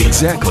Schwaz,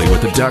 exactly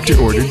what the doctor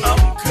ordered.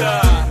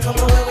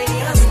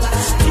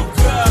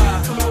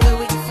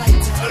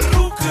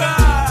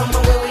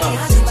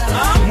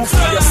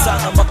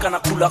 Mpaka na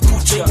kula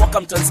kucha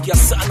mwaka mtansikia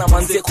sana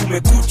manze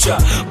kumekucha.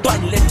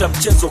 Bani leta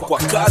mchezo kwa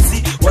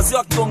kazi. Wazee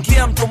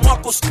wakiongea mdomo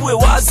wako sikue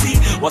wazi.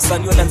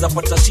 Wasanii walianza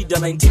pata shida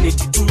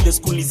 1982 ile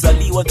skuli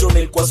zaliwa John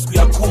ilikuwa siku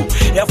ya kuu.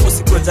 Air Force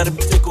ikajaribu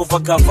take over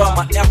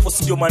gavama. Air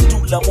Force ndio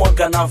mandula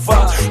mwaga na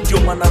vaa. Ndio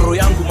maana roho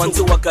yangu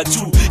manze waka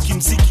juu.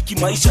 Kimziki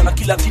kimaisha na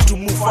kila kitu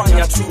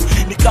mufanya tu.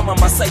 Ni kama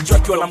Masai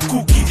Joki wala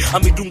mkuki.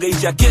 Amedunga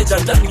nje ya keja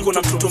ndani kuna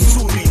mtoto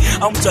mzuri.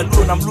 Au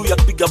mjaluo na mluya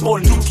kupiga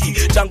ball nuki.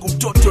 Tangu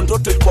mtoto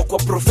ndoto ilikuwa kwa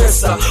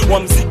profesa. Wa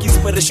mziki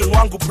inspiration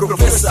wangu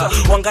profesa.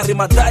 Wangari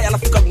Madhaya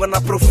alafu kagunga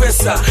na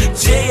profesa.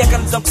 Jay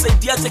akaniza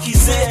kusaidia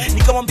tekizee.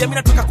 Nikamwambia mimi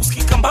nataka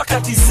kusikika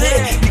mpaka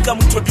tizee.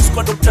 Nikamintroduce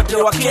kwa Dr.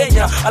 Dre wa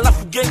Kenya.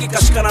 Alafu genge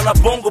kashikana na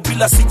bongo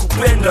bila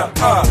sikupenda.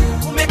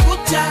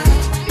 Kumekucha,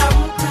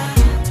 amka,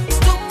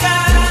 stuka.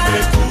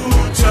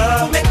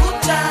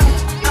 Kumekucha,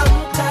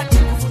 amka,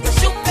 kufuta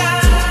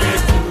shuka.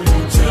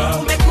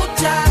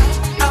 Kumekucha,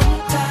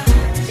 amka,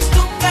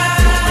 stuka.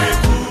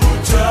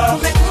 Kumekucha,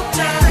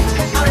 amka,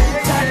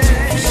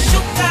 kufuta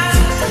shuka.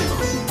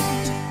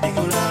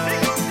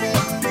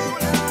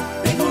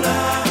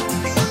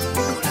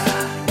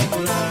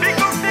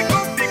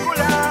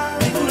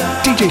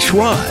 DJ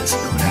Schwaz,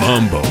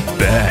 Mambo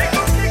Bad.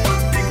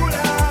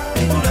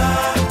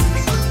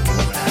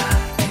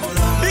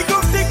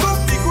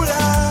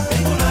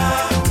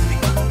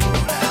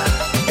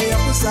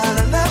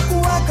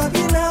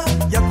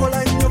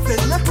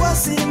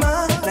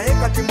 Sima na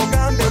ekati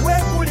mugambe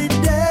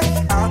wekulidde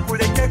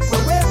akuleke kwe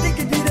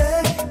wedigidire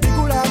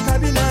bigula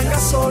kabina nga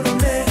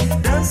solome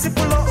dansi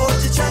pulo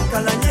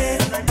okichankalanye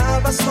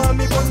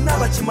abaswami bonna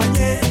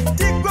bakimanye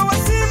tigwe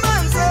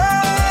wasimanze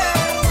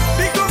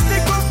bigula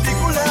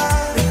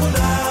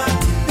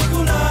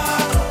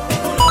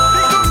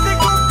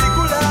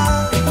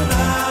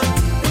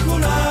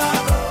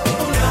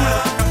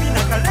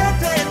kabina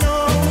kalete eno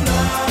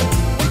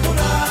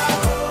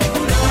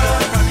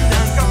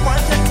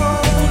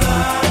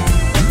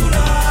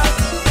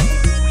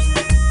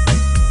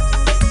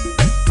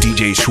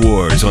DJ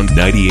Schwaz on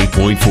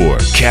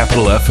 98.4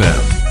 Capital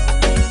FM.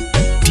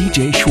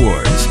 DJ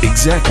Schwaz,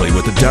 exactly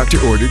what the doctor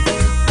ordered.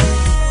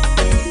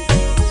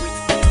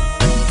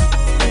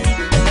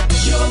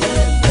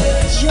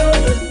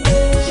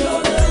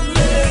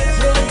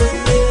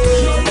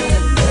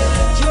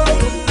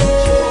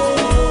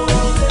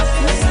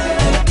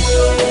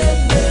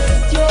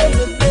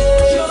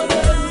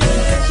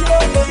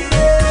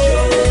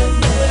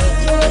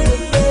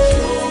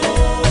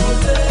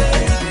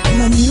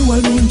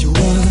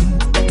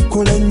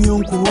 Kola nnyo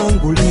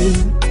nkuwangule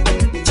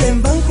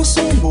kyemba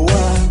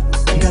nkusumbuwa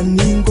nga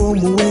nninga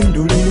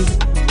omuwendule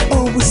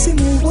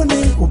obusimu bwone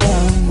nkuba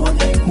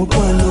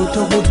mukwano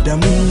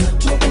tobuddamu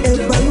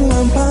ebbaluwa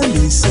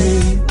mpandiise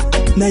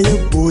naye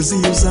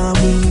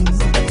bw'oziyuzaamu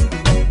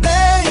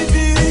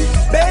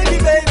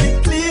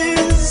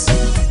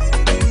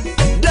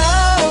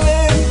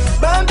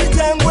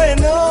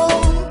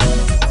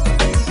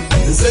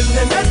nze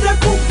nemedde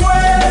kukwe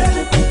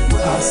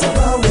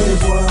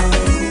asabaweebwa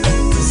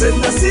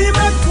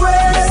Zenasima kwe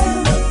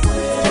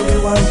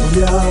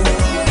Tuliwanguya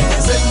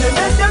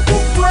Zenemede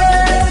kukwe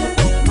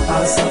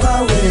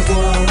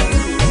Asabawebwa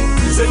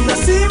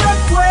Zenasima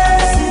kwe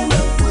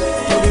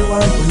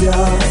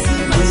Tuliwanguya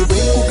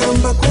Wewe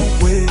kugamba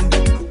kukwe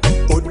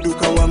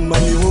Oduka wa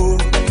maniho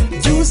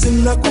Juzi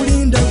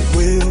nakulinda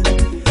kwe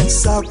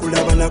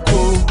Sakulaba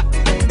nako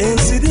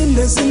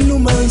Ensirinde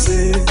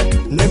zinumanze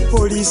Ne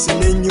polisi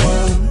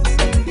nenywa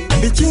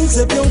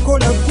Bikinze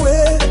byonkola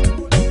kwe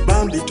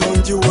Bambi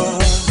tonjiwa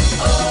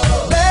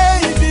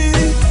Baby,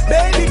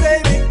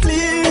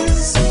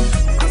 please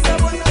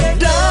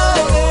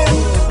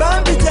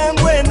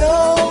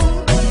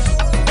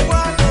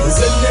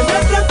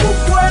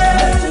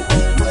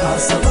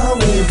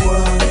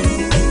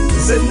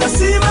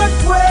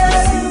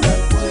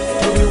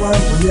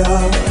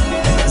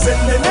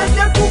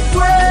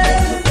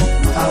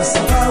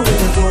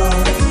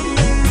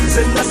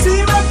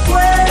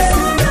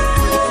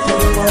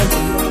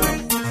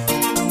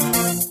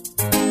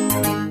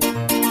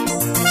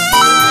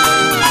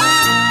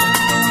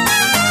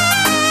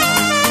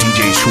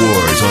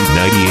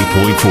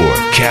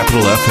 98.4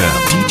 Capital FM.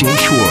 DJ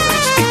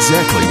Schwaz,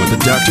 exactly what the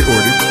doctor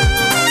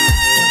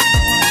ordered.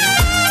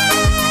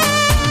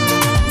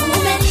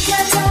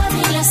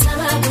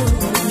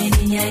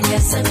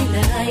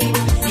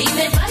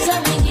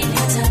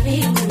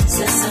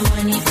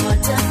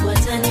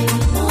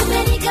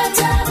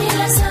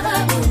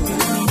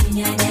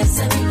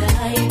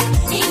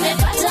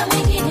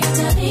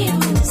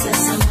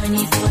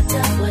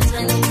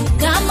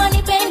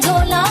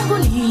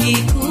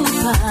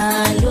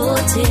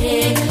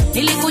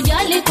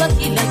 Nilikujali kwa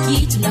kila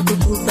kitu na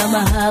kukupa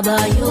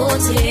mahaba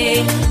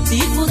yote.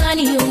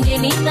 Sikudhani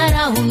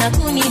ungenidharau na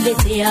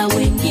kuniletea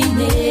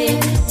wengine.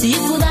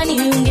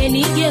 Sikudhani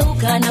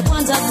ungenigeuka na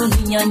kwanza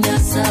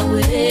kuninyanyasa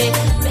we.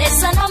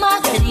 Pesa na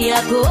magari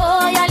yako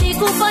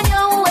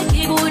yalikufanya uwe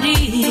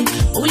kiburi.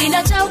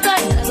 Ulinacha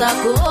ukanda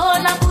zako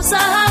na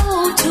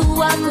kusahau utu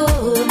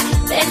wako.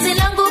 Penzi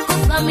langu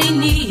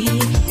kuthamini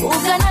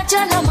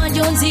ukanacha na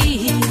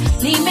majonzi.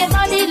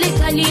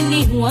 Nimebadilika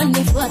nini,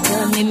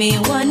 wanifuata mimi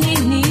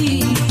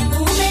wanini?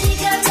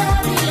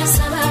 Umenikataa bila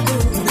sababu,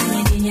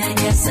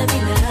 umeninyanyasa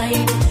bila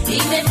aibu.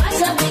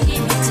 Nimepata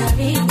mwingine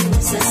tabibu,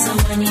 sasa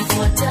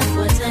wanifuata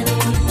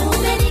nini?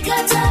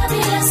 Umenikataa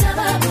bila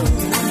sababu,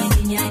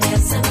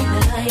 umeninyanyasa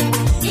bila aibu.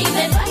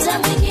 Nimepata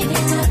mwingine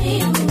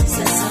tabibu,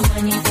 sasa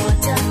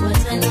wanifuata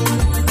nini?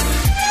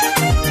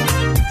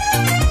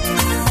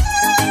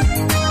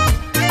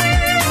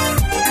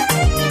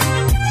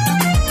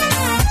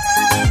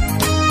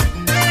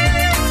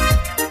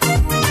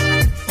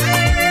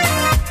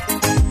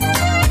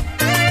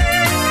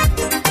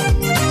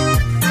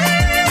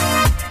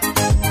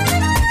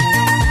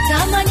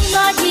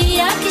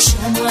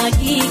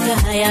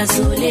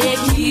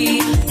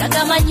 Hayazoleki, na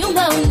kama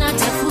nyumba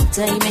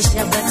unatafuta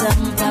imeshapata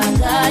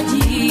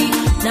mpangaji.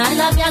 Na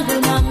la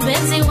vyangu na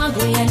mpenzi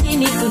wangu ya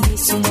nini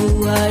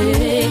kunisumbua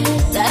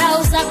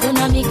Dharau zako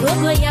na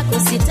migogo yako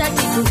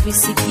sitaki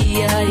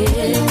kuvisikia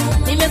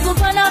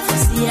Nimekupa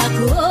nafasi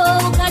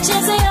yako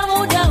ukachezea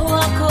muda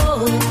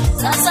wako.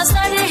 Sasa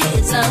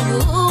starehe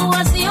zangu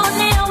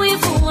wasionea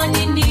wivu wa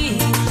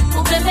nini?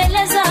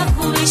 Kupembeleza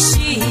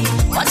kuishi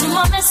watu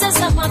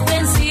wamesesa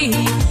mapenzi.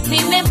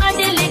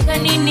 Nimebadilika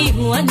nini,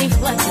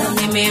 wanifuata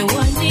mimi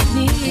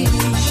wanini?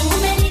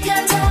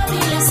 Umenikataa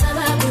bila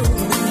sababu,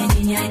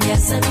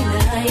 umeninyanyasa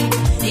bila aibu.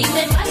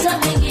 Nimepata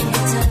mwingine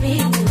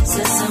tabibu,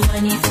 sasa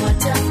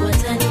wanifuata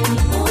nini?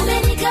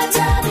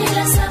 Umenikataa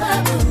bila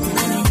sababu,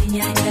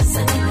 umeninyanyasa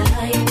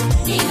bila aibu.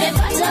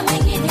 Nimepata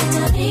mwingine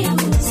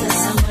tabibu,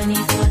 sasa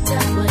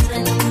wanifuata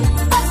nini?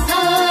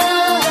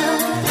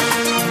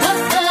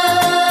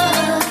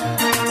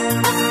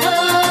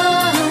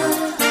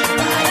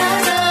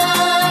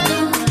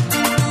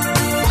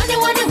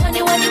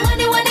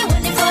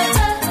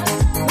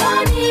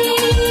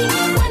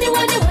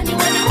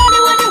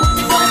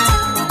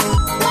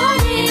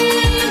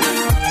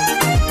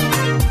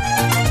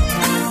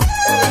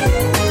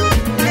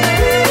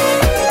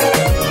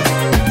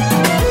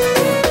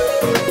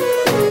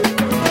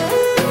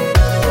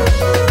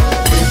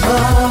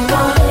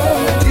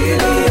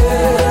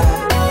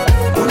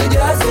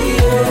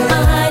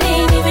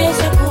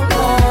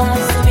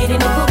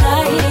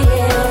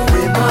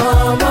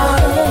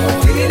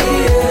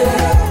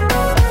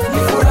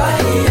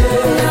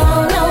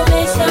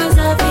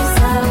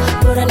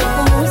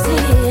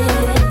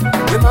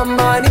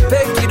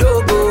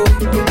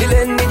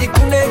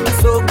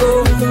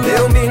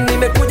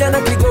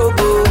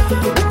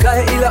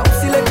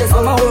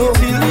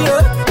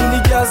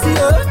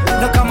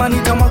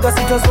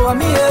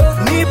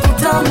 Nipo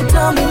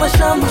tamu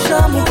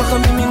mashamu kwa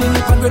mimi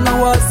nilipandwe na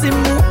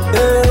wasimu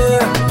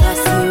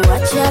Basi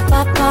wacha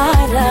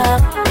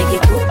papara,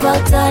 nikikupa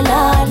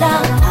utalala.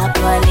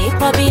 Hapa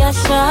nipa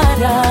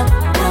biashara,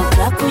 na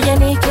utakuja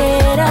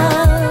nikera.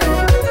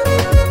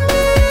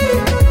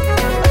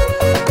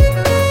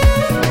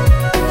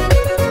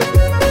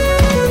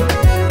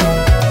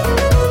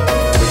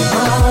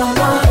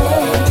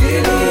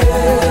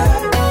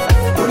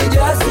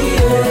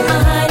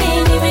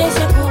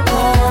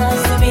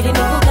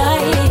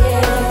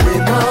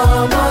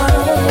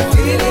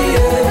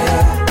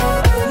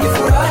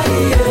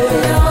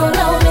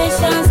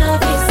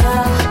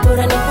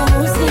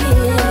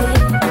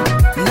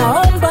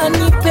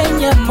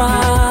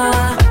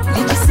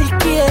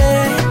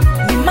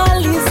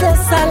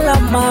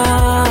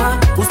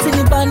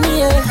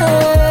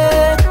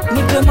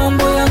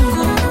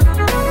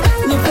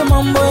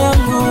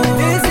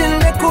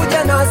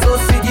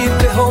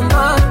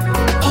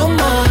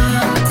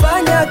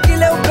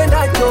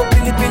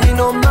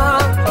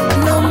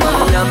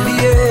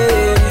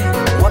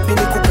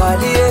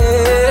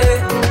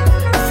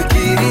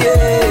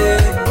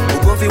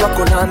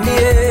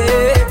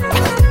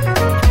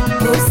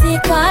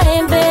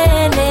 Usikae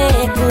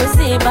mbele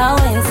kuziba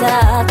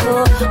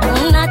wenzako.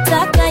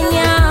 Unataka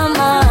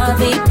nyama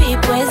vipi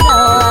pweza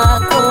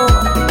wako?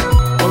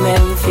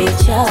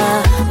 Umemficha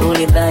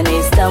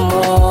ulidhani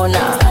sitamwona.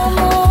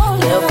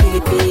 Leo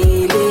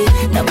pilipili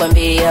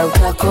nakwambia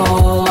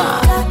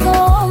utakoma.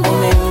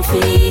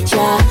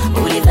 Umemficha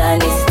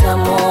ulidhani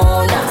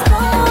sitamwona.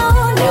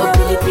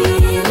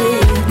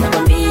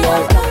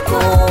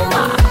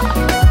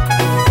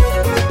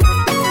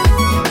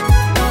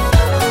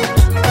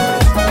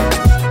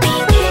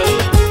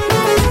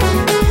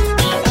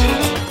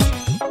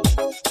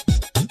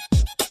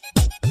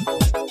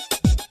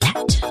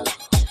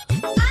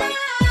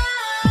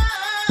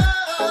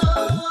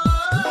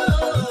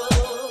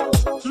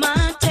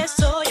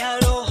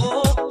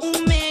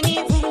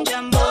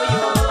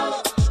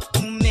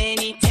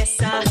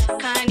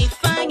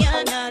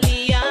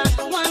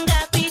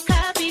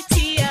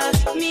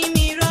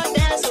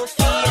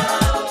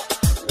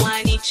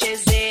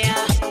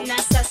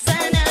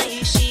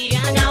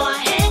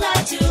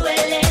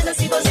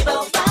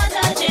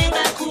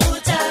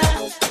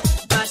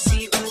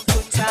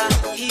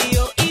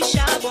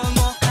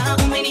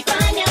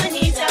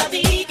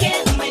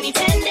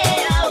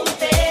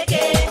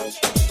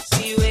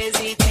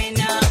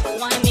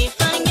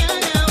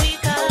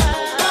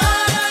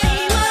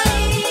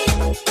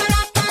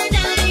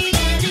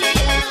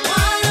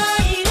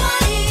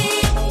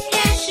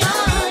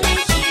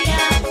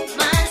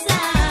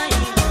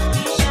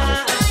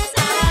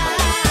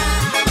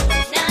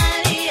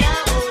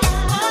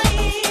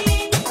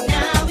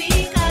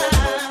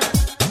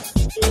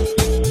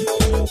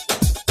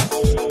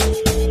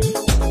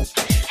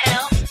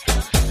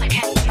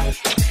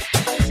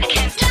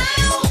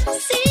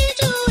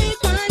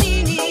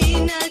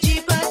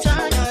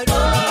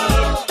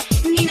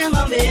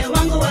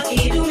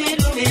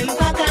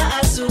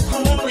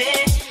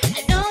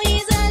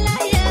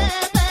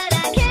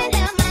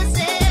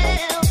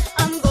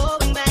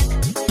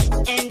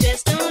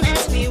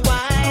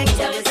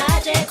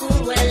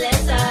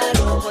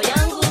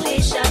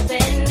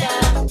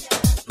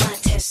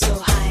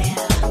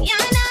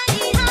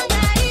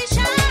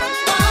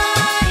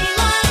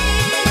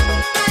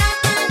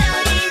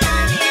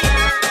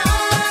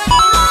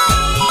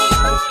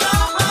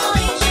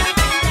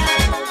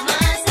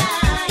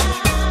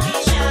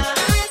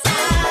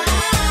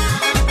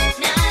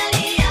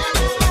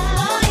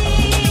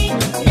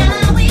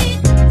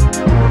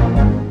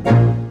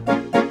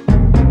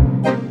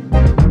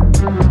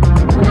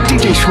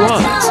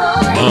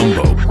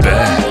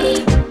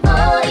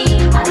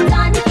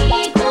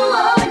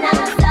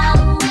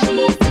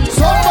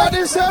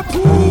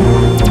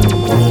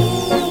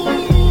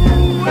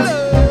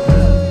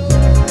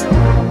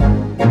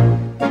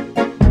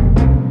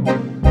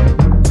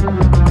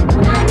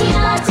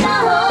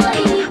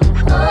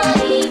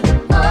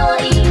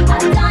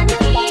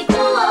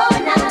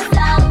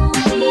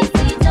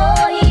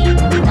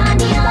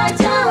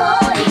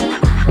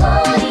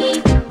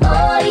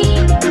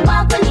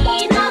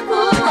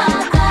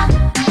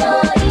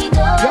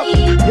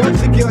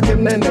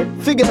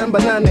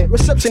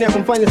 reception ya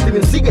kumfanya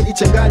Steven Seagal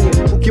jichanganye.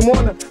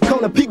 Ukimwona kama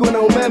unapigwa na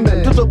umeme,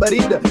 mtoto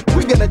barida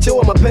kuiga na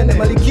chewa mapende,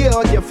 malikia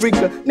wa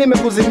Kiafrika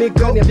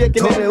nimekuzimika, niambie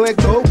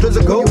kinaeleweka, tuweze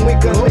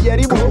kujumuika.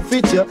 Najaribu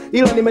kuficha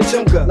ila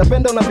nimechemka,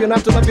 napenda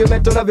unavyonata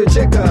unavyometa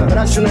unavyocheka,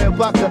 rashi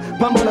unayopaka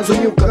pamba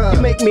unazonyuka,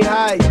 you make me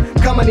high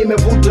kama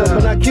nimevuta,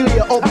 na akili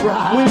ya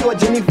Oprah, mwili wa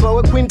Jennifer,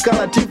 we queen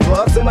kala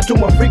tifa, sema tu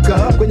Mwafrika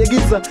kwenye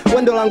giza,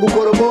 wendo langu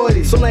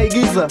koroboi, so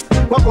naigiza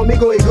wako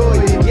migo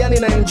igoi, yani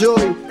na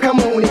enjoy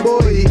kama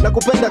uniboi, na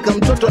kupenda kama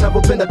mtoto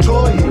anapopenda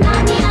toy.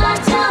 Nani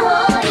acha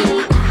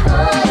hoi,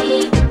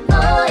 hoi,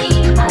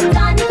 hoi,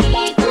 hata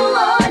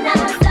nikikuona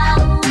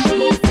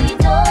sauti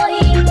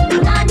sitoi.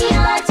 Nani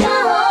acha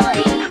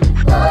hoi,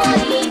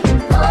 hoi,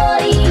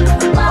 hoi,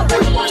 wako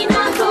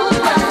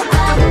ninakuwa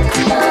hoi,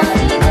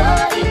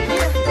 hoi.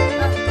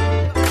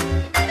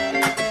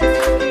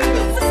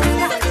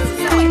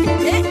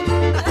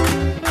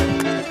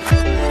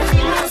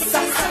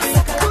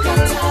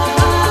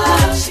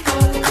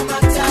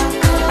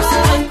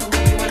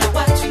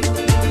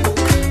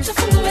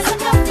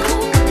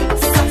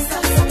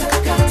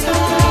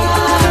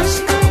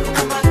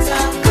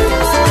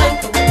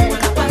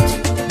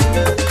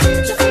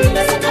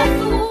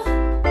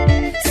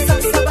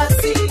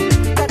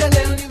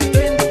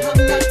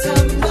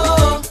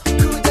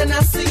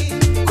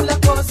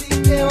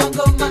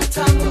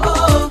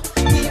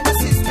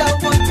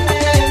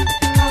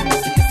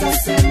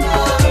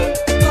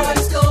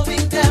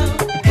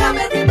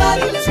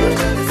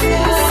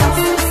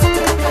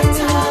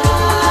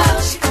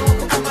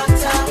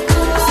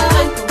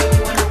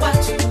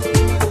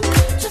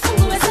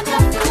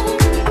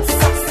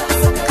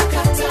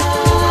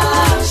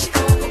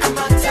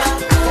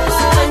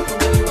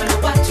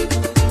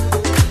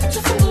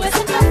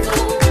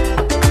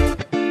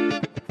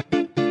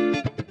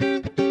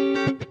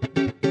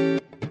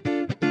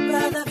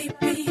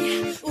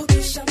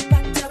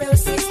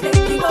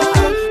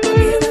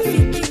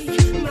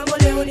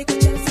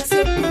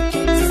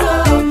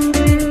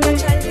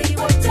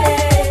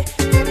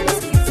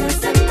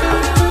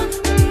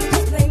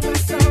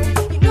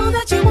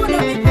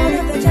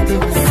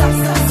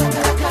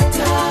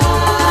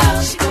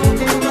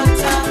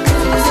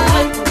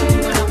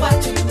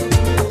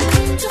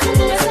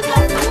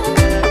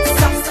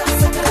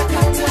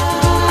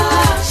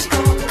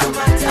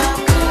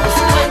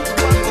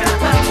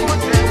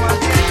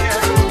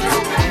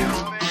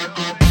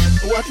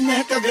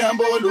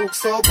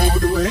 so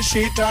good when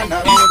she turn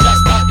around?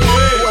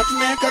 What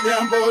make a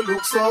jambo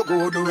look so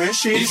good when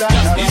she turn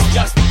around? It's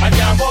just a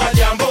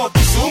jambo,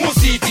 Kisumu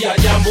City, a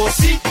jambo,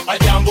 see, a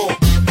jambo,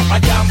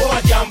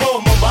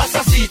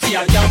 Mombasa City,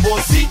 a jambo,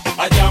 see,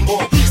 a jambo.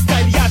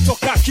 Style ya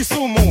toka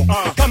Kisumu,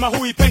 kama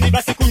huipendi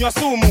basi kunywa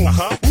sumu.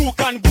 Who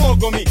can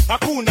go me?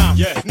 Hakuna,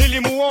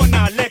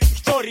 nilimuona Lake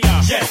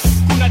Victoria. Yes,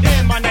 kuna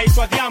dema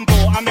naitwa Jambo,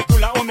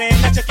 amekula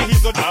omena cheki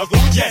hizo dagu.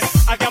 Yes,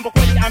 a jambo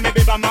kweli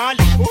amebeba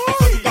mali.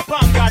 So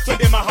tukapanga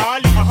twende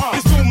mahali.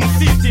 Kisumu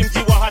City mji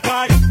wa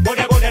hatari.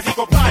 Boda boda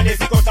ziko pale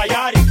ziko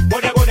tayari.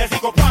 Boda boda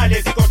ziko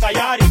pale ziko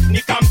tayari.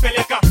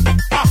 Nikampeleka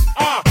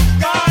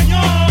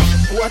Kanyo.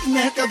 What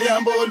make a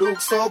jambo look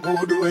so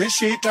good when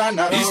she turn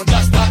around? It's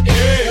just a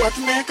What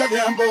make a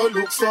jambo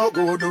look so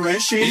good when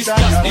she turn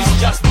around?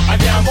 It's just a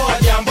jambo,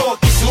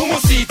 Kisumu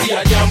City,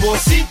 a jambo,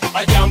 see,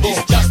 a jambo.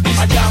 It's just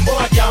a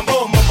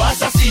jambo,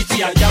 Mombasa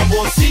City, a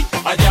jambo, see,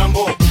 a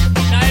jambo.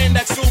 Naenda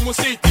Kisumu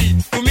City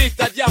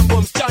kumita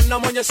jambo, msichana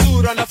mwenye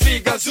sura na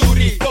figa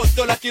nzuri,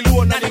 toto la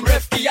Kiluo na ni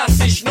mrefu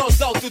kiasi, she knows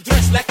how to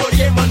dress like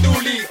Orie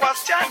Manduli.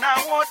 Wasichana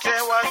wote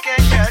wa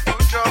Kenya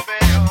tutobe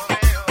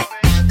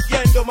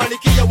Yendo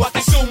malikia wa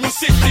Kisumu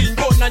City,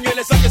 mbona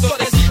nywele zake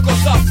zote ziko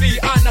safi,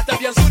 ana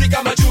tabia nzuri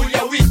kama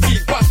Julia Witi,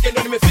 kwake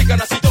ndo nimefika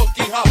na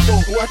sitoki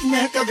hapo. What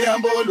make a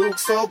jambo look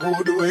so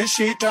good when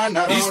she turn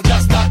around? It's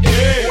just a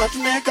What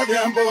make a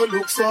jambo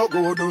look so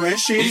good when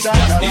she It's turn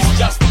around?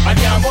 just a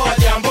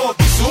jambo,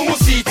 Kisumu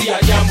City, a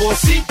jambo,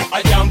 see,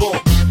 a jambo,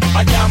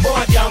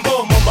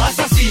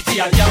 Mombasa City,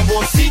 a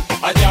jambo, see,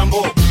 a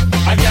jambo,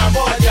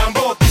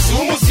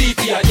 Kisumu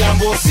City, a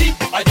jambo, see,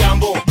 a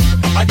jambo,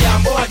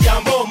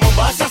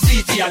 Mombasa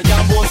City, a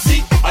jambo,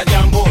 see, a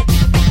jambo.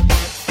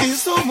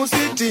 Kisumu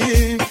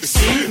City,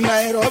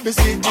 Nairobi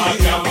City,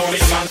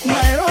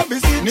 Nairobi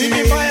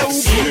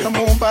City, na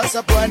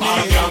Mombasa pwani.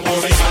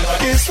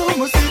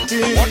 Kisumu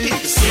City,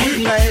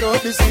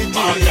 Nairobi City,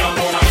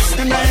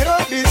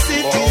 Nairobi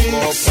City,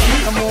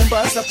 na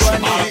Mombasa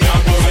pwani.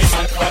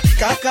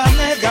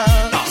 Kakamega,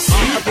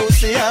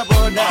 Busia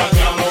boda.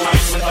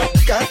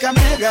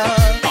 Kakamega,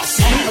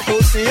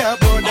 Busia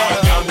boda.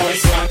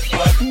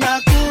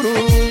 Nakuru,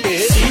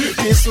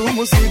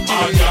 Kisumu City,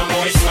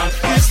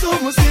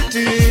 Kisumu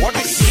City,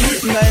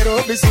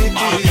 Nairobi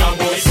City,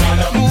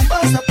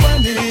 Mombasa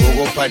pwani,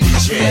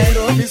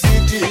 Nairobi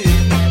City.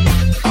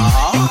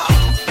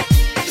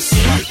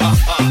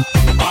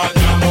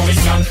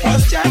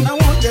 Wasichana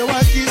wote wa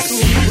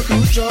Kisumu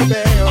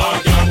tutobeo,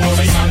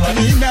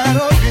 ni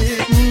Nairobi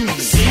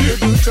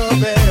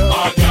tutobeo,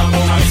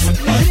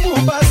 ni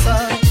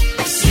Mombasa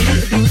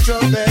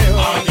tutobeo,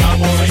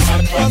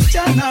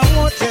 wasichana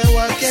wote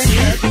wa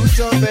Kenya tutobeo.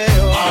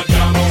 tutobeo.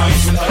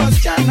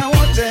 Wasichana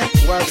wote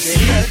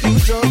waseme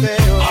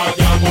tutobeo.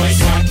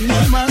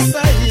 Ni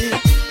Masai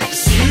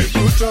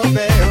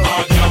tutobeo.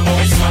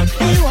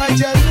 Ni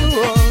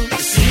Wajaluo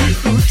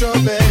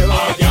tutobeo.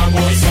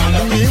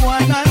 Ni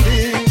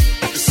Wanandi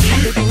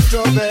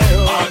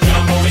tutobeo.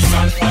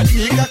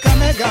 Ni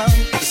Kakamega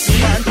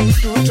Sandu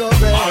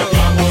tutobeo.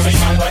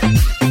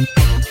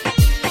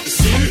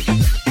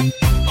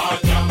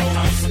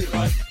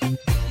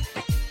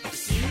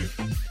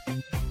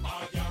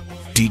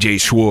 DJ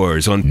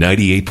Schwaz on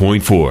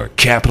 98.4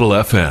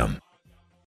 Capital FM.